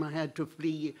Kuchma had to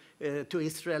flee to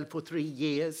Israel for 3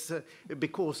 years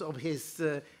because of his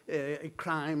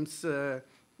crimes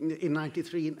in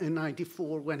 93 and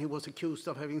 94 when he was accused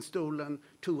of having stolen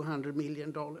 $200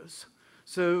 million.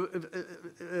 So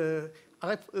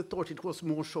I thought it was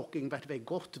more shocking that they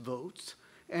got votes,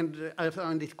 and I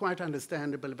found it quite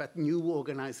understandable that new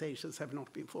organizations have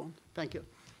not been formed. Thank you.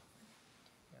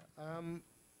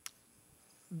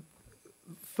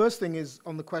 First thing is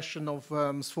on the question of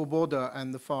Svoboda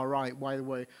and the far right, by the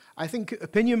way. I think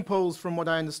opinion polls, from what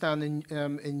I understand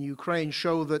in Ukraine,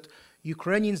 show that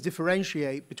Ukrainians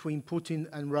differentiate between Putin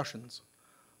and Russians.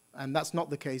 And that's not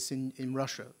the case in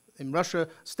Russia. In Russia,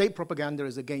 state propaganda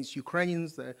is against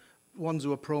Ukrainians. The ones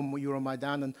who are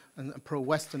pro-Euromaidan and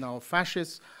pro-Western are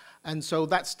fascists. And so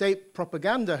that state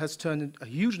propaganda has turned a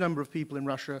huge number of people in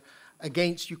Russia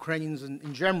against Ukrainians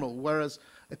in general, whereas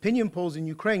opinion polls in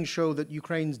Ukraine show that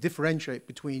Ukrainians differentiate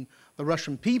between the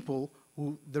Russian people,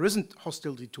 who there isn't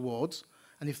hostility towards,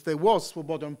 and if there was,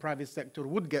 Svoboda and private sector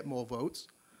would get more votes,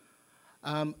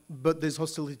 but there's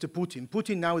hostility to Putin.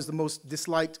 Putin now is the most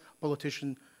disliked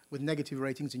politician with negative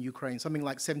ratings in Ukraine, something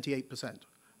like 78%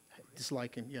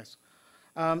 disliking, yes.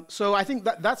 So I think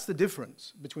that's the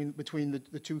difference between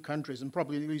the two countries, and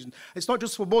probably the reason. It's not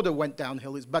just Svoboda went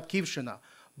downhill, it's Batkivshina.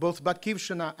 Both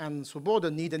Batkivshina and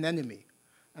Svoboda need an enemy,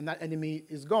 and that enemy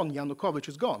is gone. Yanukovych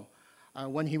is gone.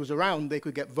 When he was around, they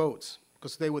could get votes,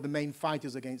 because they were the main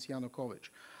fighters against Yanukovych.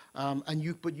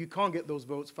 But you can't get those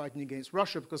votes fighting against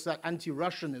Russia, because that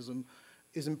anti-Russianism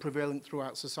isn't prevalent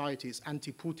throughout society. It's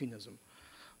anti-Putinism.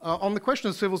 On the question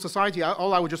of civil society,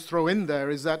 all I would just throw in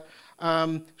there is that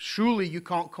surely you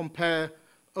can't compare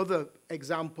other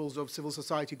examples of civil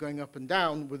society going up and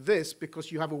down with this,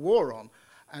 because you have a war on.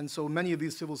 And so many of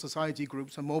these civil society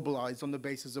groups are mobilized on the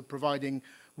basis of providing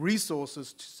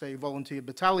resources to, say, volunteer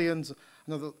battalions,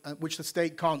 which the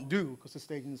state can't do because the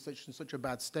state is in such a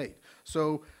bad state.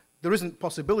 So there isn't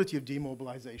possibility of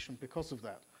demobilization because of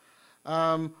that.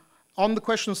 On the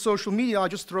question of social media, I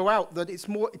just throw out that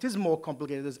it is more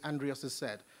complicated, as Andreas has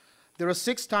said. There are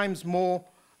 6 times more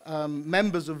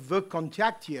members of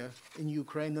VKontakte in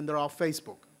Ukraine than there are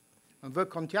Facebook. And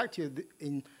VKontakte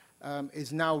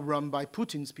is now run by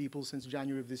Putin's people since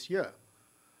January of this year.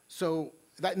 So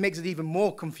that makes it even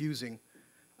more confusing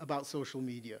about social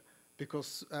media,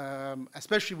 because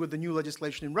especially with the new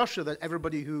legislation in Russia, that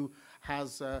everybody who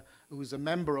is a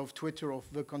member of Twitter or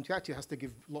VKontakte has to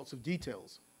give lots of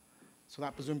details. So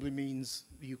that presumably means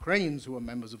the Ukrainians who are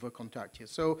members of VKontakte.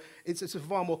 So it's a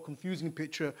far more confusing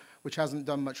picture, which hasn't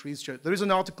done much research. There is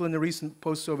an article in the recent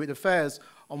Post-Soviet Affairs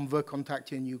on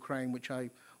VKontakte in Ukraine, which I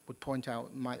would point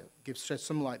out might shed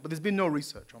some light. But there's been no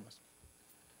research on this.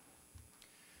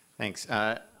 Thanks.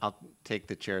 I'll take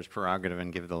the chair's prerogative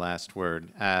and give the last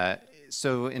word.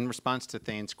 So in response to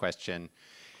Thane's question,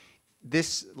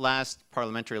 this last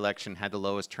parliamentary election had the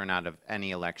lowest turnout of any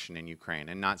election in Ukraine,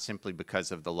 and not simply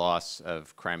because of the loss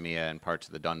of Crimea and parts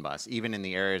of the Donbass. Even in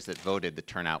the areas that voted, the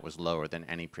turnout was lower than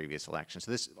any previous election. So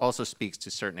this also speaks to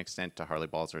a certain extent to Harley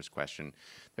Balzer's question.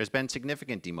 There's been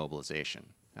significant demobilization,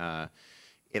 at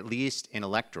least in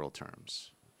electoral terms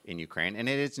in Ukraine. And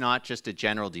it is not just a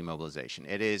general demobilization.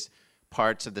 It is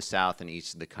parts of the south and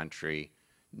east of the country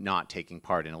not taking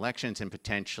part in elections and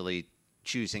potentially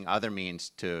choosing other means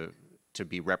to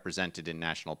be represented in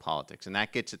national politics. And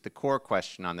that gets at the core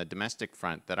question on the domestic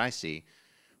front that I see,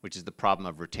 which is the problem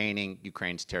of retaining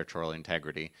Ukraine's territorial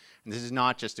integrity. And this is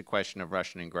not just a question of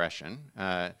Russian aggression,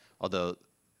 although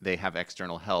they have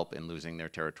external help in losing their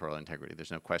territorial integrity.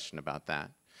 There's no question about that.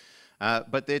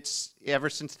 But it's ever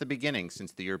since the beginning,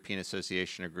 since the European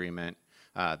Association Agreement,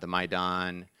 the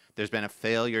Maidan, there's been a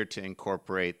failure to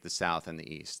incorporate the South and the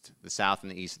East. The South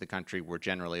and the East of the country were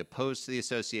generally opposed to the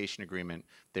association agreement.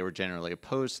 They were generally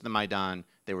opposed to the Maidan.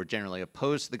 They were generally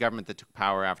opposed to the government that took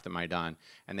power after the Maidan.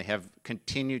 And they have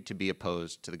continued to be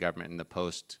opposed to the government in the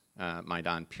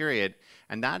post-Maidan period.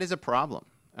 And that is a problem.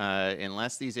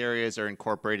 Unless these areas are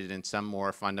incorporated in some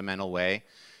more fundamental way,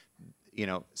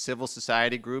 civil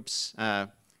society groups,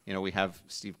 we have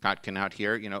Steve Kotkin out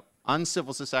here,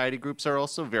 uncivil society groups are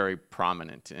also very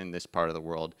prominent in this part of the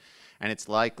world, and it's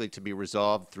likely to be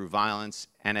resolved through violence.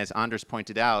 And as Anders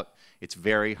pointed out, it's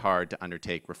very hard to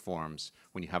undertake reforms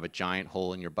when you have a giant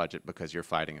hole in your budget because you're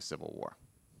fighting a civil war.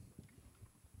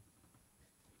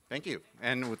 Thank you,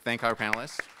 and we thank our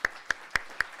panelists.